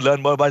readers want to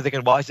learn more about it, they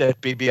can watch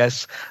that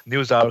PBS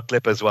NewsHour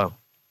clip as well.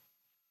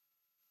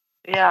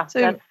 Yeah,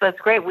 that's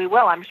great. We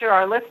will. I'm sure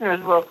our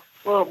listeners will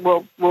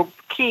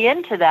key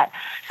into that.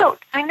 So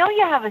I know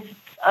you have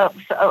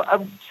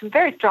some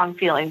very strong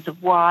feelings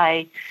of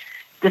why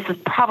this is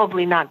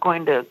probably not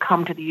going to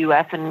come to the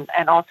U.S., and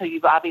also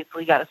you've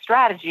obviously got a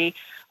strategy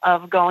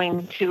of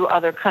going to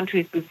other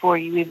countries before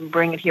you even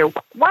bring it here.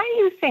 Why do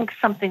you think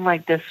something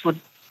like this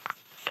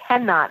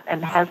cannot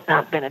and has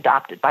not been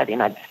adopted by the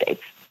United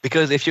States?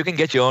 Because if you can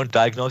get your own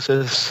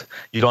diagnosis,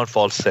 you don't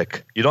fall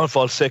sick. You don't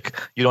fall sick,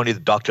 you don't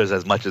need doctors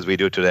as much as we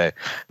do today.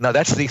 Now,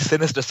 that's the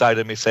sinister side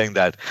of me saying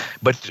that.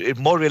 But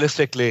more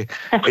realistically,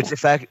 it's a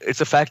fact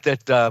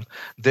that the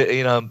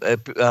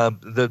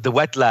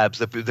wet labs,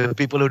 the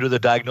people who do the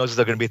diagnosis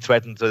are going to be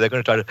threatened, so they're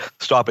going to try to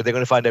stop it. They're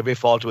going to find every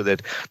fault with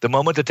it. The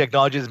moment the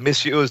technology is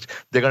misused,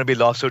 there are going to be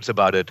lawsuits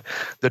about it.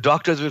 The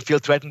doctors will feel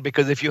threatened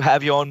because if you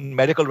have your own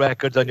medical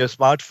records on your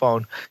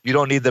smartphone, you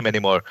don't need them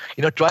anymore.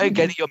 Try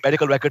getting your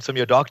medical records from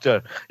your doctor.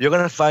 You're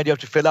going to find you have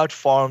to fill out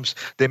forms.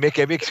 They make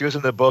every excuse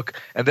in the book,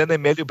 and then they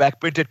mail you back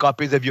printed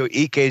copies of your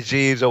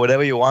EKGs or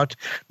whatever you want.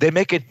 They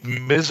make it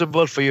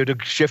miserable for you to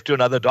shift to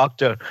another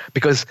doctor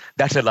because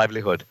that's their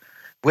livelihood.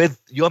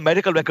 With your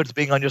medical records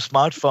being on your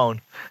smartphone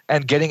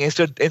and getting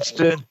instant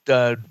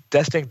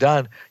testing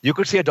done, you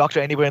could see a doctor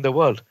anywhere in the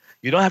world.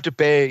 You don't have to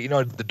pay,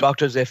 the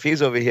doctors their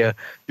fees over here.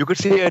 You could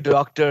see a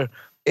doctor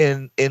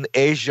in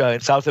Asia,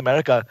 in South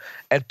America,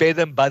 and pay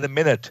them by the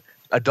minute,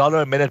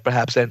 $1 a minute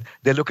perhaps, and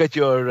they look at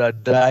your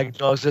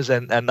diagnosis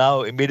and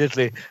now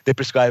immediately they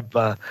prescribe,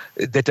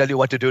 they tell you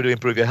what to do to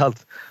improve your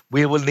health.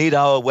 We will need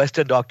our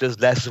Western doctors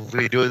less if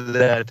we do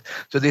that.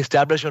 So the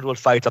establishment will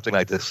fight something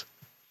like this.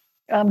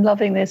 I'm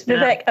loving this.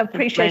 Vivek, I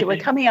appreciate it. We're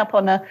coming up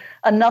on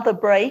another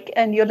break,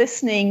 and you're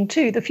listening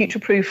to the Future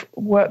Proof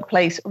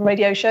Workplace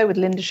radio show with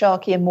Linda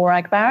Sharkey and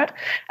Morag Barrett.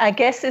 Our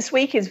guest this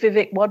week is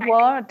Vivek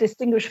Wadhwa, a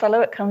distinguished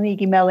fellow at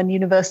Carnegie Mellon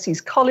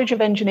University's College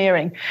of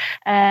Engineering.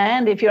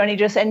 And if you're only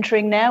just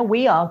entering now,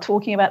 we are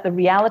talking about the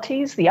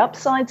realities, the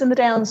upsides and the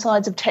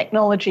downsides of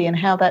technology and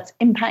how that's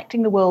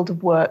impacting the world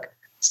of work.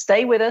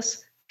 Stay with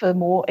us for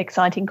more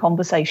exciting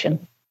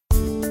conversation.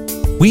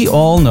 We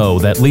all know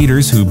that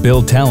leaders who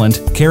build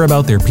talent, care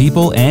about their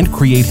people, and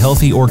create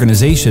healthy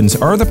organizations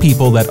are the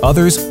people that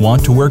others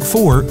want to work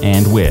for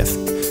and with.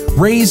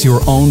 Raise your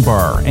own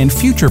bar and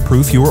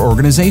future-proof your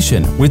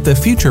organization with the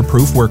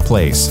Future-Proof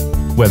Workplace.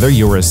 Whether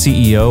you're a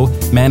CEO,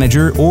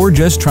 manager, or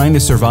just trying to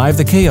survive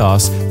the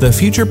chaos, the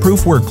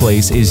Future-Proof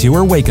Workplace is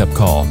your wake-up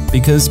call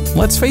because,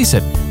 let's face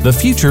it, the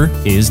future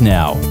is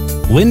now.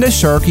 Linda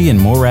Sharkey and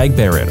Morag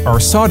Barrett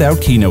are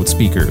sought-out keynote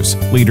speakers,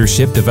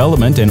 leadership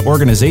development and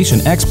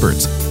organization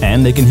experts,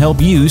 and they can help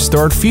you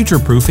start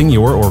future-proofing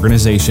your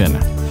organization.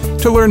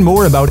 To learn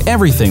more about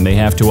everything they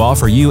have to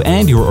offer you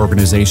and your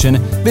organization,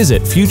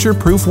 visit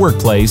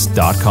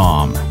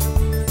futureproofworkplace.com.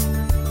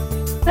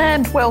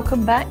 And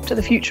welcome back to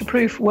the Future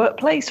Proof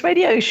Workplace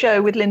radio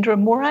show with Linda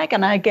and Morag.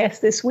 And our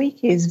guest this week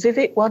is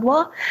Vivek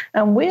Wadhwa.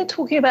 And we're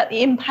talking about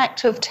the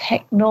impact of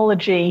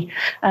technology,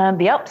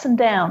 the ups and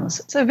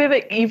downs. So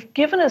Vivek, you've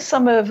given us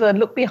some of a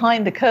look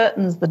behind the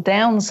curtains, the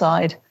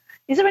downside.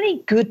 Is there any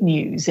good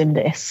news in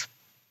this?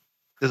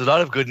 There's a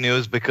lot of good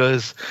news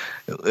because,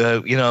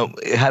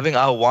 having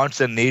our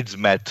wants and needs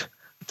met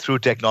through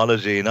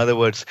technology. In other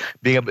words,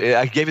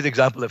 I gave you the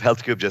example of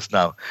HealthCube just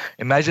now.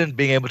 Imagine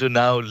being able to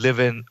now live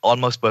in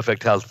almost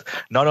perfect health.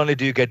 Not only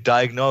do you get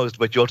diagnosed,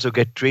 but you also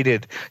get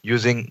treated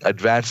using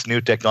advanced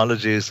new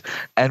technologies,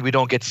 and we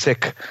don't get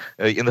sick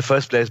in the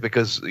first place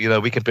because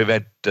we can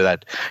prevent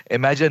that.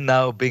 Imagine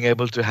now being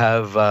able to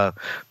have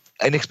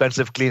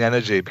inexpensive clean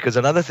energy, because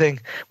another thing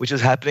which is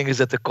happening is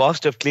that the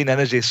cost of clean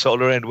energy,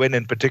 solar and wind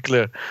in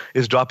particular,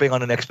 is dropping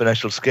on an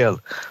exponential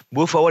scale.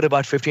 Move forward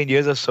about 15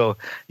 years or so,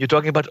 you're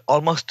talking about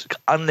almost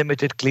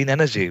unlimited clean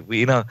energy.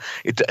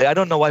 I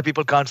don't know why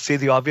people can't see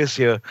the obvious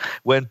here.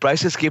 When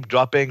prices keep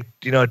dropping,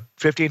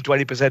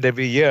 15-20%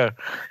 every year,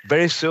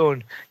 very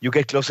soon you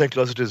get closer and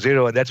closer to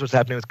zero, and that's what's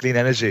happening with clean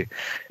energy.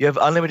 You have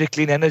unlimited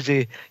clean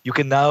energy. You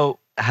can now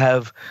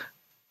have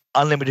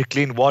unlimited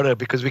clean water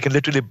because we can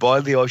literally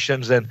boil the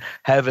oceans and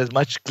have as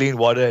much clean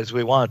water as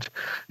we want.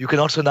 You can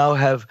also now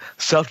have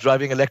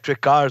self-driving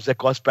electric cars that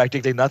cost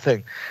practically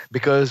nothing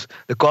because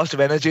the cost of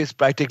energy is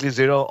practically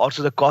zero.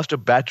 Also, the cost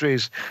of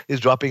batteries is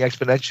dropping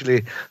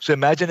exponentially. So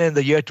imagine in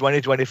the year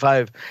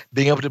 2025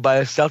 being able to buy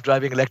a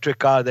self-driving electric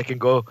car that can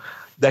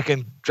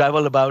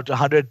travel about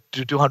 100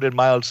 to 200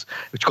 miles,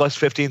 which costs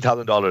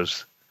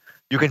 $15,000.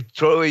 You can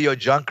throw away your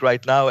junk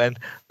right now and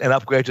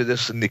upgrade to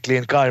this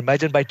clean car.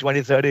 Imagine by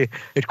 2030,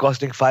 it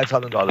costing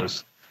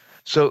 $5,000.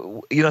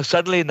 So,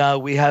 suddenly now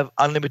we have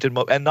unlimited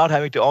and not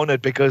having to own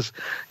it because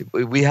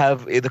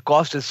the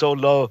cost is so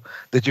low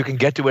that you can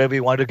get to wherever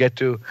you want to get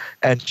to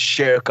and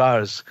share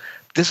cars.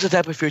 This is the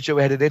type of future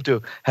we're headed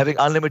into, having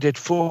unlimited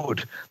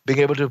food, being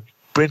able to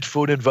print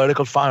food in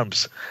vertical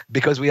farms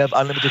because we have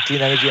unlimited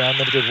clean energy and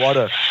unlimited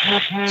water.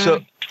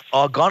 So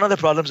gone are the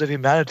problems of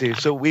humanity.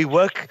 So we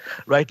work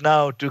right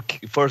now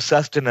for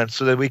sustenance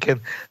so that we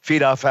can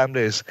feed our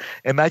families.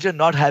 Imagine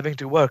not having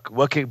to work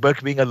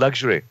being a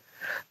luxury.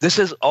 This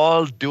is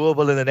all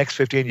doable in the next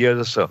 15 years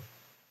or so.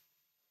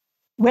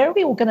 Where are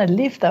we all going to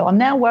live, though? I'm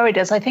now worried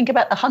as I think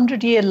about the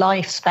 100-year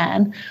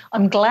lifespan.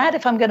 I'm glad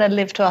if I'm going to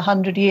live to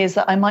 100 years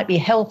that I might be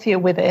healthier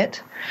with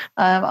it.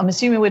 I'm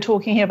assuming we're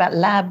talking here about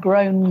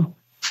lab-grown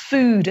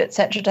food,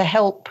 etc., to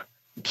help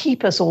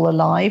keep us all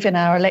alive in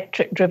our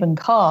electric-driven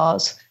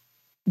cars.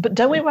 But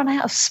don't we run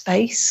out of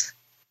space?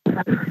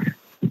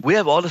 We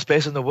have all the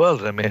space in the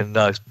world. I mean,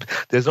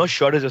 there's no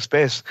shortage of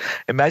space.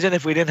 Imagine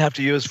if we didn't have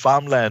to use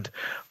farmland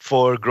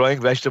for growing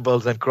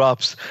vegetables and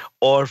crops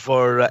or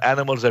for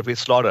animals that we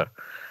slaughter,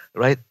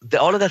 right?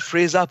 All of that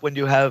frees up when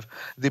you have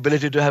the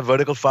ability to have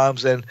vertical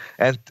farms and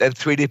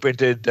 3D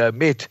printed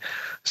meat.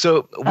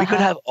 So we could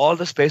have all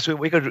the space.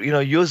 We could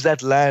use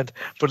that land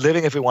for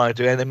living if we wanted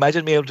to. And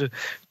imagine being able to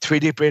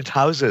 3D print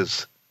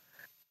houses.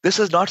 This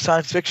is not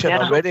science fiction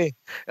already.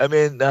 I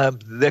mean, there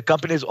are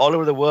companies all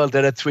over the world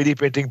that are 3D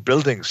printing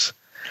buildings,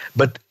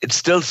 but it's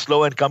still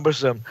slow and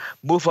cumbersome.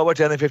 Move forward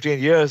 10 and 15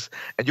 years,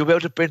 and you'll be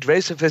able to print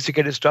very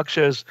sophisticated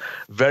structures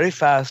very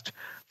fast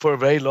for a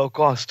very low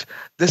cost.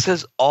 This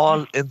is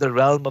all in the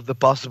realm of the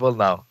possible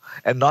now,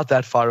 and not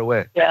that far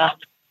away. Yeah.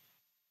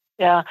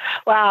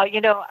 Wow.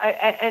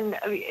 And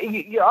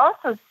you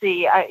also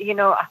see,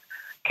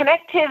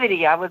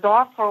 connectivity. I was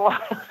off for a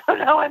while, so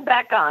now I'm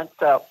back on.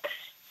 So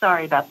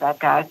sorry about that,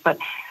 guys. But,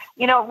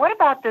 what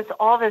about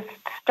all this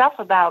stuff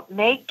about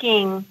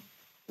making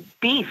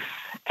beef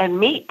and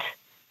meat?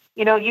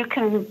 You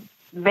can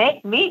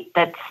make meat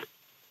that's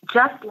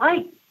just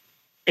like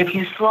if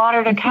you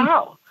slaughtered a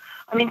cow.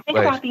 I mean, think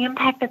about the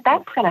impact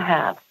that's going to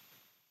have.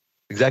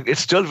 Exactly.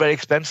 It's still very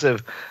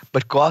expensive,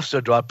 but costs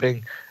are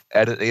dropping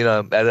at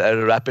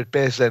a rapid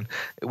pace, and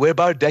we're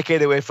about a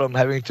decade away from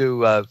having to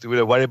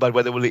worry about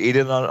whether we'll eat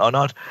it or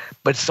not.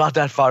 But it's not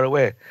that far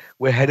away.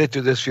 We're headed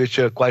to this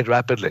future quite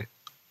rapidly.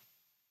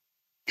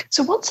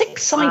 So what's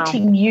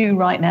exciting you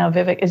right now,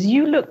 Vivek, as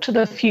you look to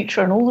the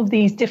future and all of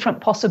these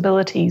different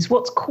possibilities?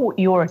 What's caught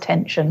your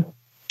attention?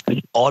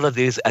 All of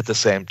these at the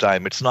same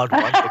time. It's not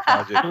one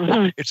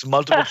technology. It's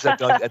multiple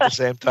technologies at the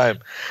same time.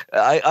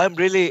 I'm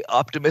really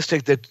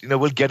optimistic that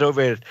we'll get over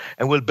it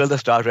and we'll build a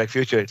Star Trek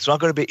future. It's not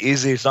going to be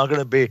easy. It's not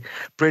going to be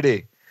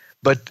pretty.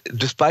 But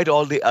despite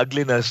all the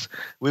ugliness,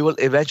 we will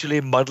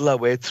eventually muddle our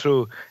way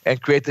through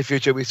and create the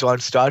future we saw in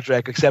Star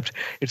Trek, except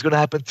it's going to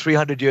happen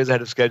 300 years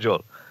ahead of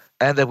schedule.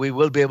 And that we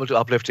will be able to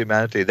uplift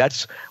humanity.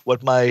 That's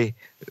what my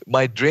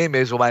dream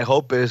is, or my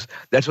hope is.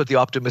 That's what the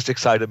optimistic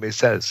side of me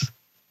says.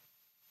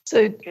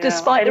 So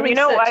despite the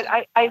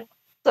research...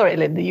 Sorry,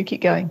 Linda, you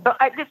keep going. So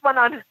I just want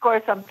to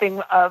underscore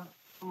something,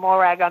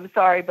 Morag, I'm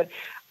sorry, but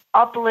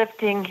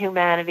uplifting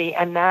humanity,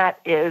 and that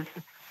is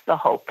the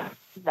hope.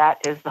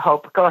 That is the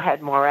hope. Go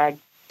ahead, Morag.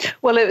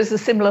 Well, it was a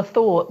similar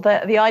thought.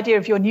 The idea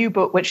of your new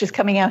book, which is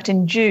coming out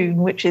in June,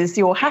 which is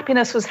Your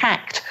Happiness Was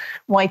Hacked,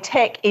 Why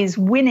Tech is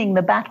Winning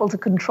the Battle to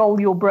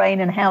Control Your Brain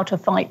and How to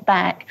Fight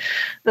Back.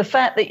 The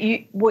fact that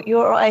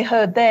I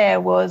heard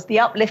there was the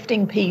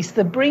uplifting piece,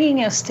 the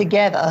bringing us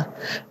together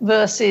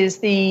versus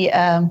the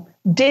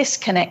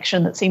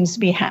disconnection that seems to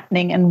be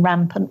happening and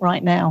rampant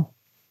right now.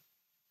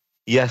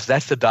 Yes,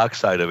 that's the dark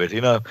side of it.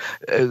 I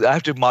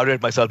have to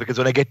moderate myself because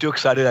when I get too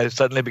excited, I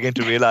suddenly begin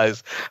to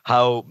realize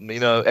how,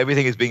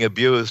 everything is being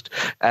abused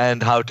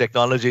and how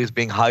technology is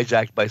being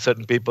hijacked by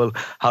certain people,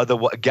 how the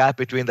gap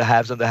between the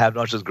haves and the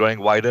have-nots is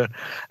growing wider.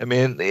 I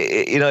mean,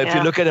 if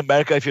you look at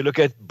America, if you look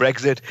at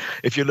Brexit,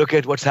 if you look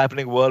at what's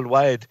happening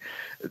worldwide,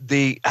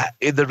 the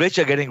rich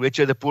are getting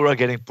richer, the poor are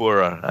getting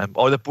poorer.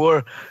 Or the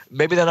poor,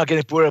 maybe they're not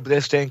getting poorer, but they're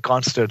staying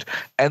constant.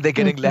 And they're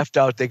getting left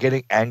out, they're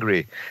getting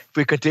angry. If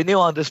we continue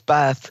on this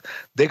path,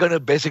 they're going to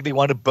basically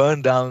want to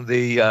burn down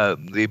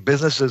the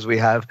businesses we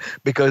have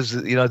because,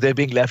 they're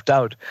being left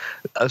out.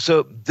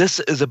 So this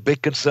is a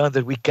big concern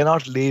that we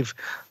cannot leave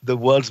the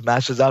world's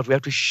masses out. We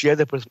have to share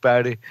the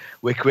prosperity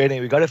we're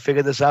creating. We've got to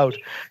figure this out.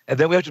 And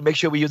then we have to make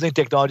sure we're using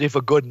technology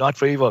for good, not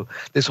for evil.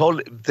 This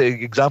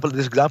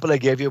example I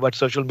gave you about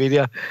social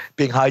media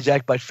being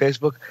hijacked by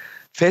Facebook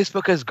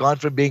has gone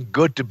from being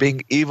good to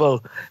being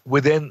evil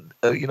within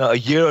a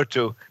year or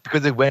two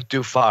because it went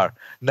too far.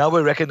 Now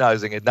we're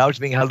recognizing it. Now it's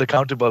being held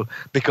accountable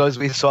because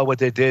we saw what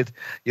they did,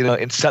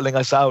 in selling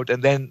us out,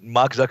 and then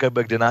Mark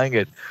Zuckerberg denying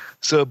it.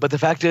 So, but the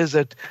fact is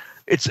that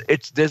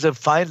there's a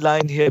fine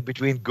line here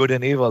between good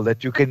and evil,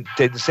 that you can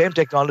take the same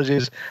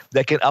technologies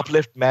that can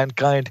uplift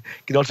mankind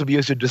can also be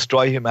used to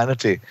destroy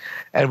humanity.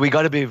 And we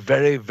got to be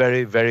very,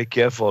 very, very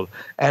careful.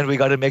 And we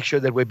got to make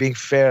sure that we're being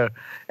fair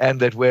and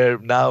that we're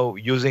now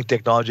using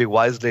technology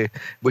wisely.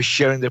 We're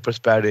sharing the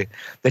prosperity.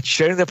 That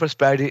sharing the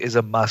prosperity is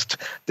a must,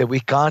 that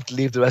we can't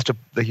leave the rest of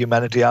the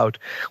humanity out.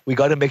 We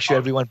got to make sure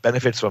everyone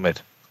benefits from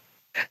it.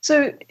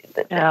 So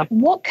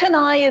what can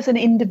I as an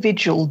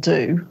individual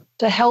do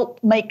to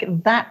help make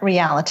that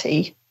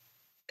reality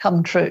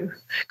come true?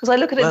 Because I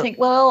look at it and think,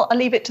 well, I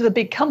leave it to the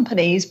big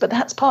companies, but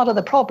that's part of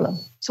the problem.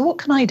 So what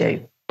can I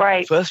do?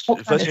 Right. First you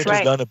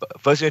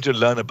need to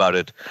learn about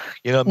it.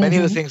 Many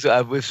of the things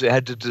that we've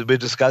had to be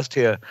discussed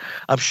here,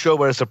 I'm sure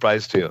were a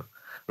surprise to you.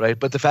 Right.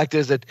 But the fact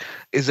is that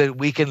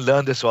we can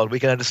learn this all, we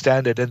can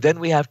understand it. And then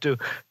we have to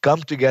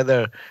come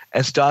together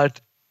and start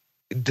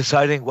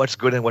deciding what's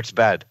good and what's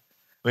bad.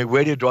 I mean,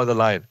 where do you draw the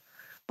line?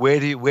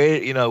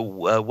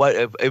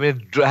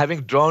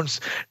 Having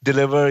drones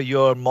deliver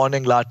your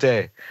morning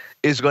latte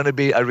is going to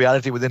be a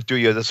reality within 2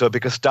 years or so,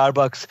 because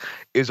Starbucks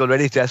is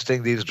already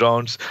testing these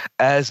drones,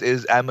 as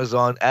is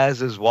Amazon,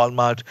 as is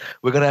Walmart.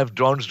 We're going to have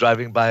drones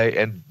driving by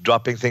and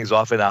dropping things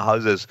off in our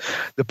houses.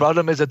 The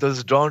problem is that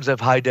those drones have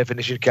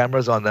high-definition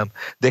cameras on them.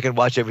 They can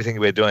watch everything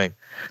we're doing.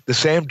 The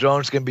same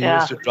drones can be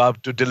used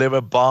to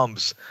deliver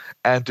bombs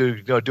and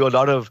to do a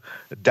lot of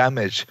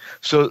damage.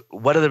 So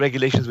what are the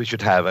regulations we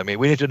should have? I mean,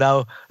 we need to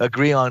now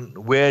agree on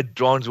where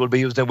drones will be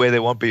used and where they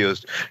won't be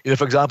used.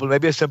 For example,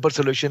 maybe a simple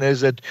solution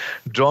is that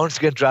drones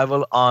can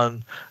travel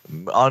on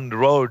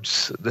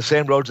roads, the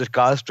same roads that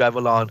cars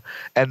travel on,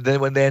 and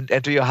then when they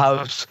enter your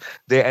house,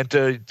 they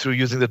enter through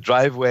using the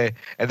driveway,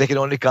 and they can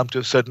only come to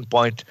a certain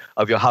point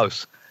of your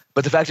house.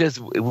 But the fact is,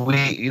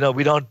 we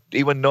don't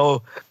even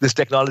know this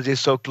technology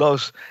is so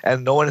close,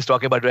 and no one is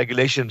talking about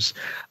regulations.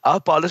 Our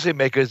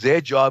policymakers,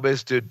 their job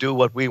is to do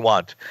what we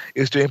want,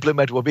 is to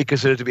implement what we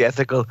consider to be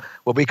ethical,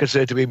 what we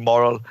consider to be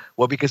moral,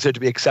 what we consider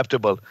to be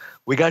acceptable.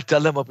 We got to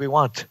tell them what we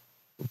want.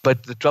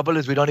 But the trouble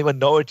is we don't even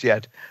know it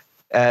yet.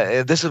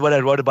 This is what I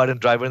wrote about in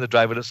Driver and the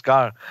Driverless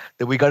Car,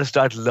 that we got to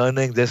start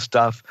learning this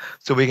stuff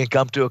so we can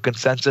come to a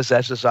consensus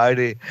as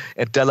society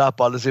and tell our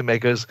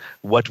policymakers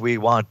what we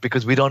want,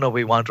 because we don't know what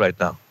we want right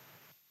now.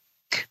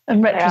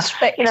 And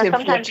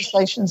retrospective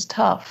legislation's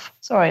tough.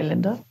 Sorry,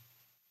 Linda.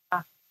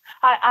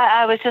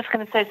 I was just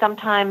going to say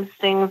sometimes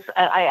things,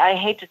 I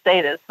hate to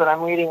say this, but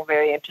I'm reading a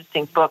very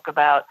interesting book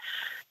about,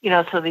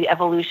 so the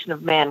evolution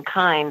of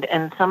mankind.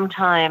 And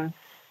sometimes,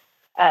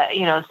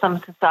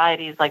 some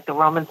societies like the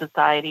Roman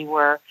society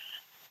were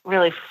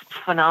really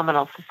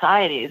phenomenal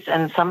societies.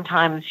 And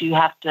sometimes you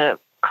have to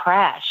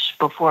crash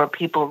before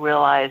people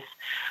realize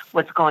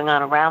what's going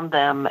on around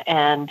them.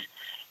 And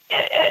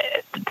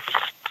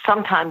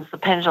sometimes the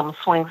pendulum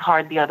swings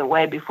hard the other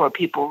way before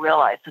people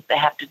realize that they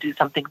have to do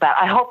something about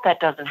it. I hope that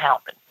doesn't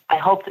happen. I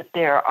hope that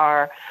there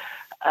are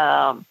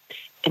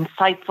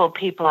insightful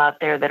people out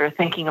there that are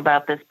thinking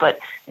about this, but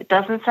it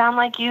doesn't sound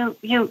like you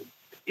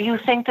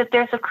think that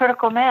there's a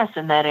critical mass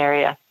in that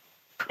area,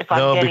 if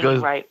I'm getting it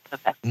right.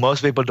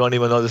 Most people don't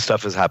even know this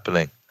stuff is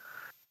happening.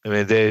 I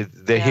mean,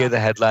 they hear the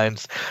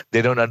headlines.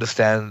 They don't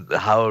understand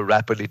how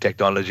rapidly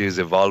technology is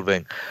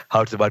evolving, how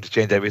it's about to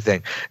change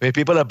everything. I mean,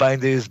 people are buying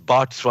these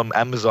bots from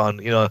Amazon,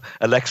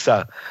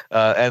 Alexa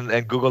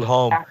and Google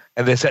Home,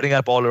 and they're setting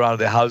up all around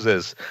their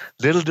houses.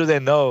 Little do they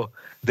know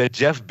that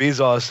Jeff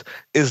Bezos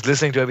is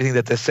listening to everything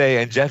that they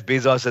say, and Jeff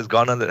Bezos has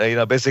gone on,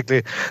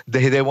 basically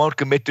they won't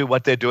commit to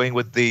what they're doing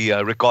with the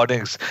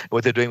recordings,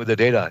 what they're doing with the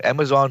data.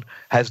 Amazon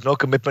has no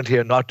commitment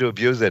here not to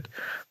abuse it.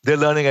 They're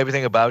learning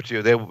everything about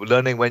you. They're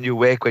learning when you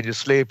wake, when you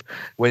sleep,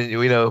 when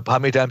how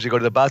many times you go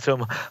to the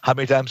bathroom, how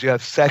many times you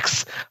have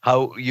sex,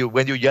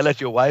 when you yell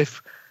at your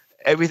wife.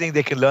 Everything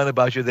they can learn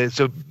about you.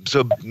 So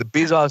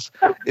Bezos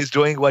is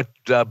doing what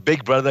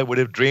Big Brother would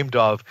have dreamed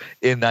of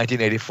in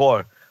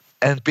 1984.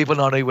 And people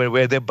not even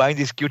aware. They're buying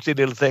these cutesy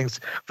little things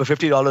for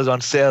 $50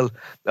 on sale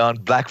on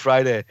Black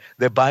Friday.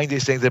 They're buying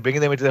these things. They're bringing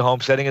them into their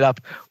home, setting it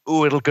up.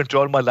 Ooh, it'll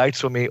control my lights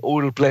for me. Ooh,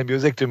 it'll play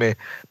music to me.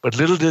 But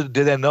little did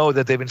they know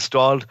that they've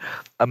installed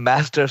a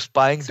master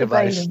spying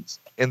device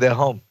in their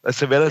home, a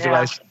surveillance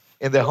device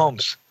in their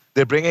homes.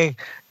 They're bringing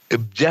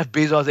Jeff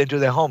Bezos into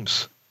their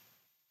homes.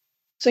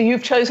 So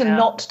you've chosen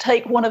not to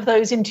take one of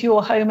those into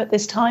your home at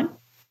this time?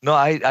 No,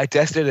 I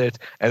tested it,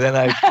 and then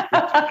I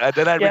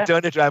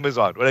returned it to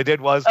Amazon. What I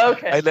did was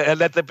I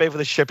let them pay for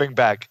the shipping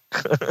back.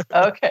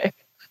 Okay,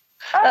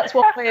 that's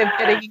one way of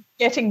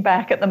getting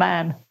back at the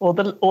man or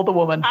the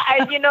woman.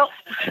 That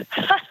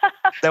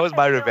was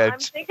my revenge. I'm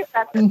thinking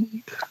about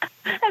that.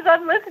 As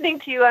I'm listening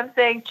to you, I'm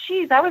saying,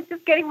 "Geez, I was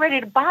just getting ready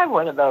to buy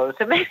one of those,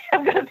 and maybe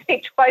I'm going to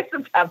think twice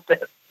about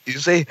this." You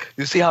see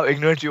how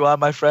ignorant you are,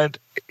 my friend?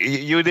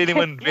 You didn't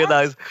even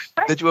realize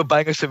that you were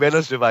buying a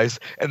surveillance device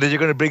and that you're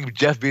going to bring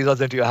Jeff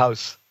Bezos into your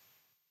house.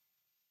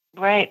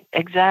 Right,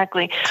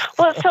 exactly.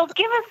 Well, so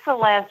give us the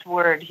last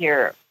word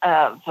here,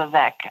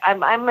 Vivek.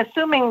 I'm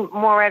assuming,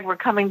 Morag, we're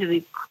coming to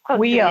the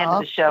end of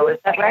the show. Is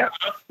that right?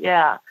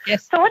 Yeah.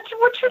 Yes. So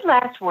what's your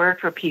last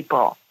word for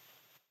people?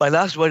 My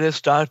last word is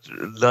start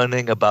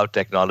learning about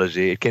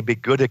technology. It can be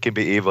good, it can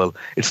be evil.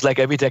 It's like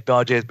every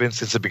technology has been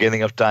since the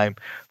beginning of time.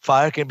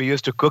 Fire can be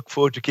used to cook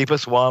food, to keep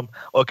us warm,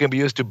 or can be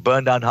used to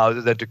burn down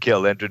houses and to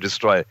kill and to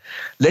destroy.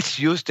 Let's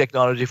use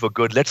technology for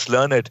good. Let's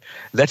learn it.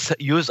 Let's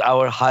use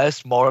our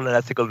highest moral and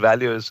ethical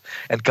values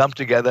and come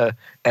together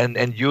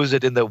and use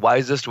it in the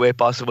wisest way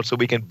possible so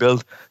we can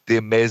build the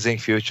amazing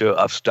future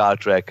of Star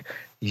Trek.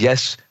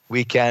 Yes,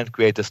 we can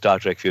create the Star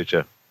Trek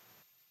future.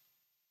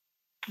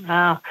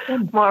 Wow.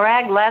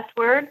 Morag, last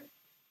word?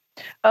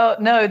 Oh,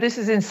 no, this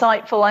is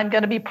insightful. I'm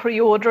going to be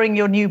pre-ordering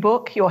your new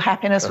book, Your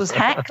Happiness Was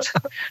Hacked.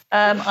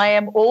 I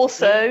am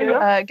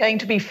also going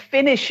to be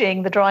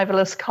finishing the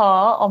driverless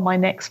car on my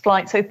next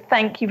flight. So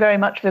thank you very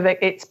much, Vivek.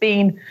 It's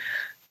been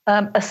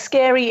a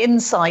scary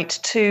insight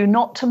to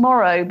not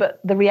tomorrow, but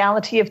the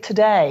reality of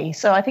today.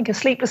 So I think a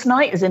sleepless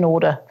night is in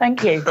order.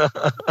 Thank you.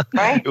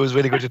 Right? It was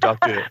really good to talk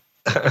to you.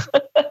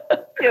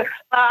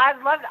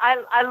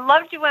 I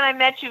loved you when I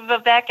met you,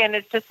 Vivek, and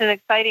it's just an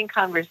exciting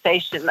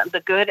conversation, the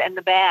good and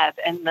the bad,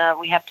 and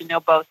we have to know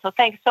both. So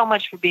thanks so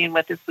much for being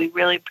with us. We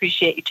really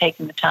appreciate you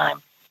taking the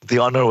time. The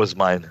honor was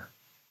mine.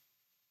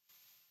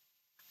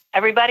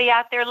 Everybody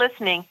out there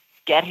listening,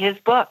 get his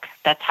book.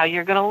 That's how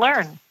you're going to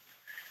learn.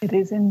 It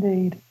is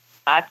indeed.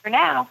 Bye for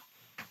now.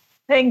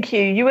 Thank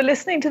you. You were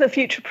listening to the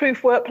Future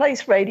Proof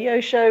Workplace radio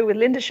show with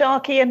Linda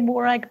Sharkey and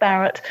Morag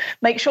Barrett.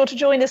 Make sure to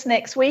join us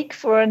next week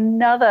for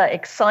another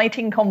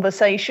exciting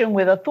conversation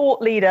with a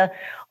thought leader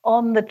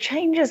on the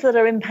changes that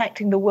are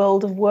impacting the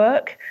world of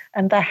work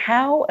and the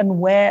how and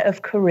where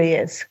of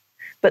careers.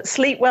 But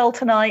sleep well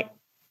tonight.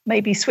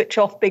 Maybe switch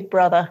off Big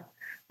Brother.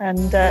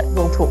 And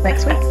we'll talk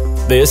next week.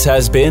 This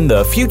has been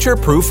the Future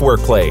Proof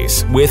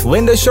Workplace with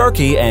Linda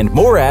Sharkey and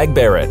Morag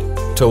Barrett.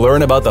 To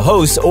learn about the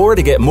hosts or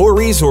to get more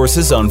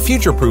resources on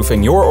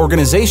future-proofing your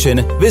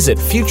organization, visit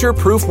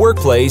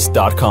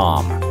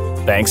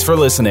futureproofworkplace.com. Thanks for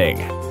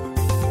listening.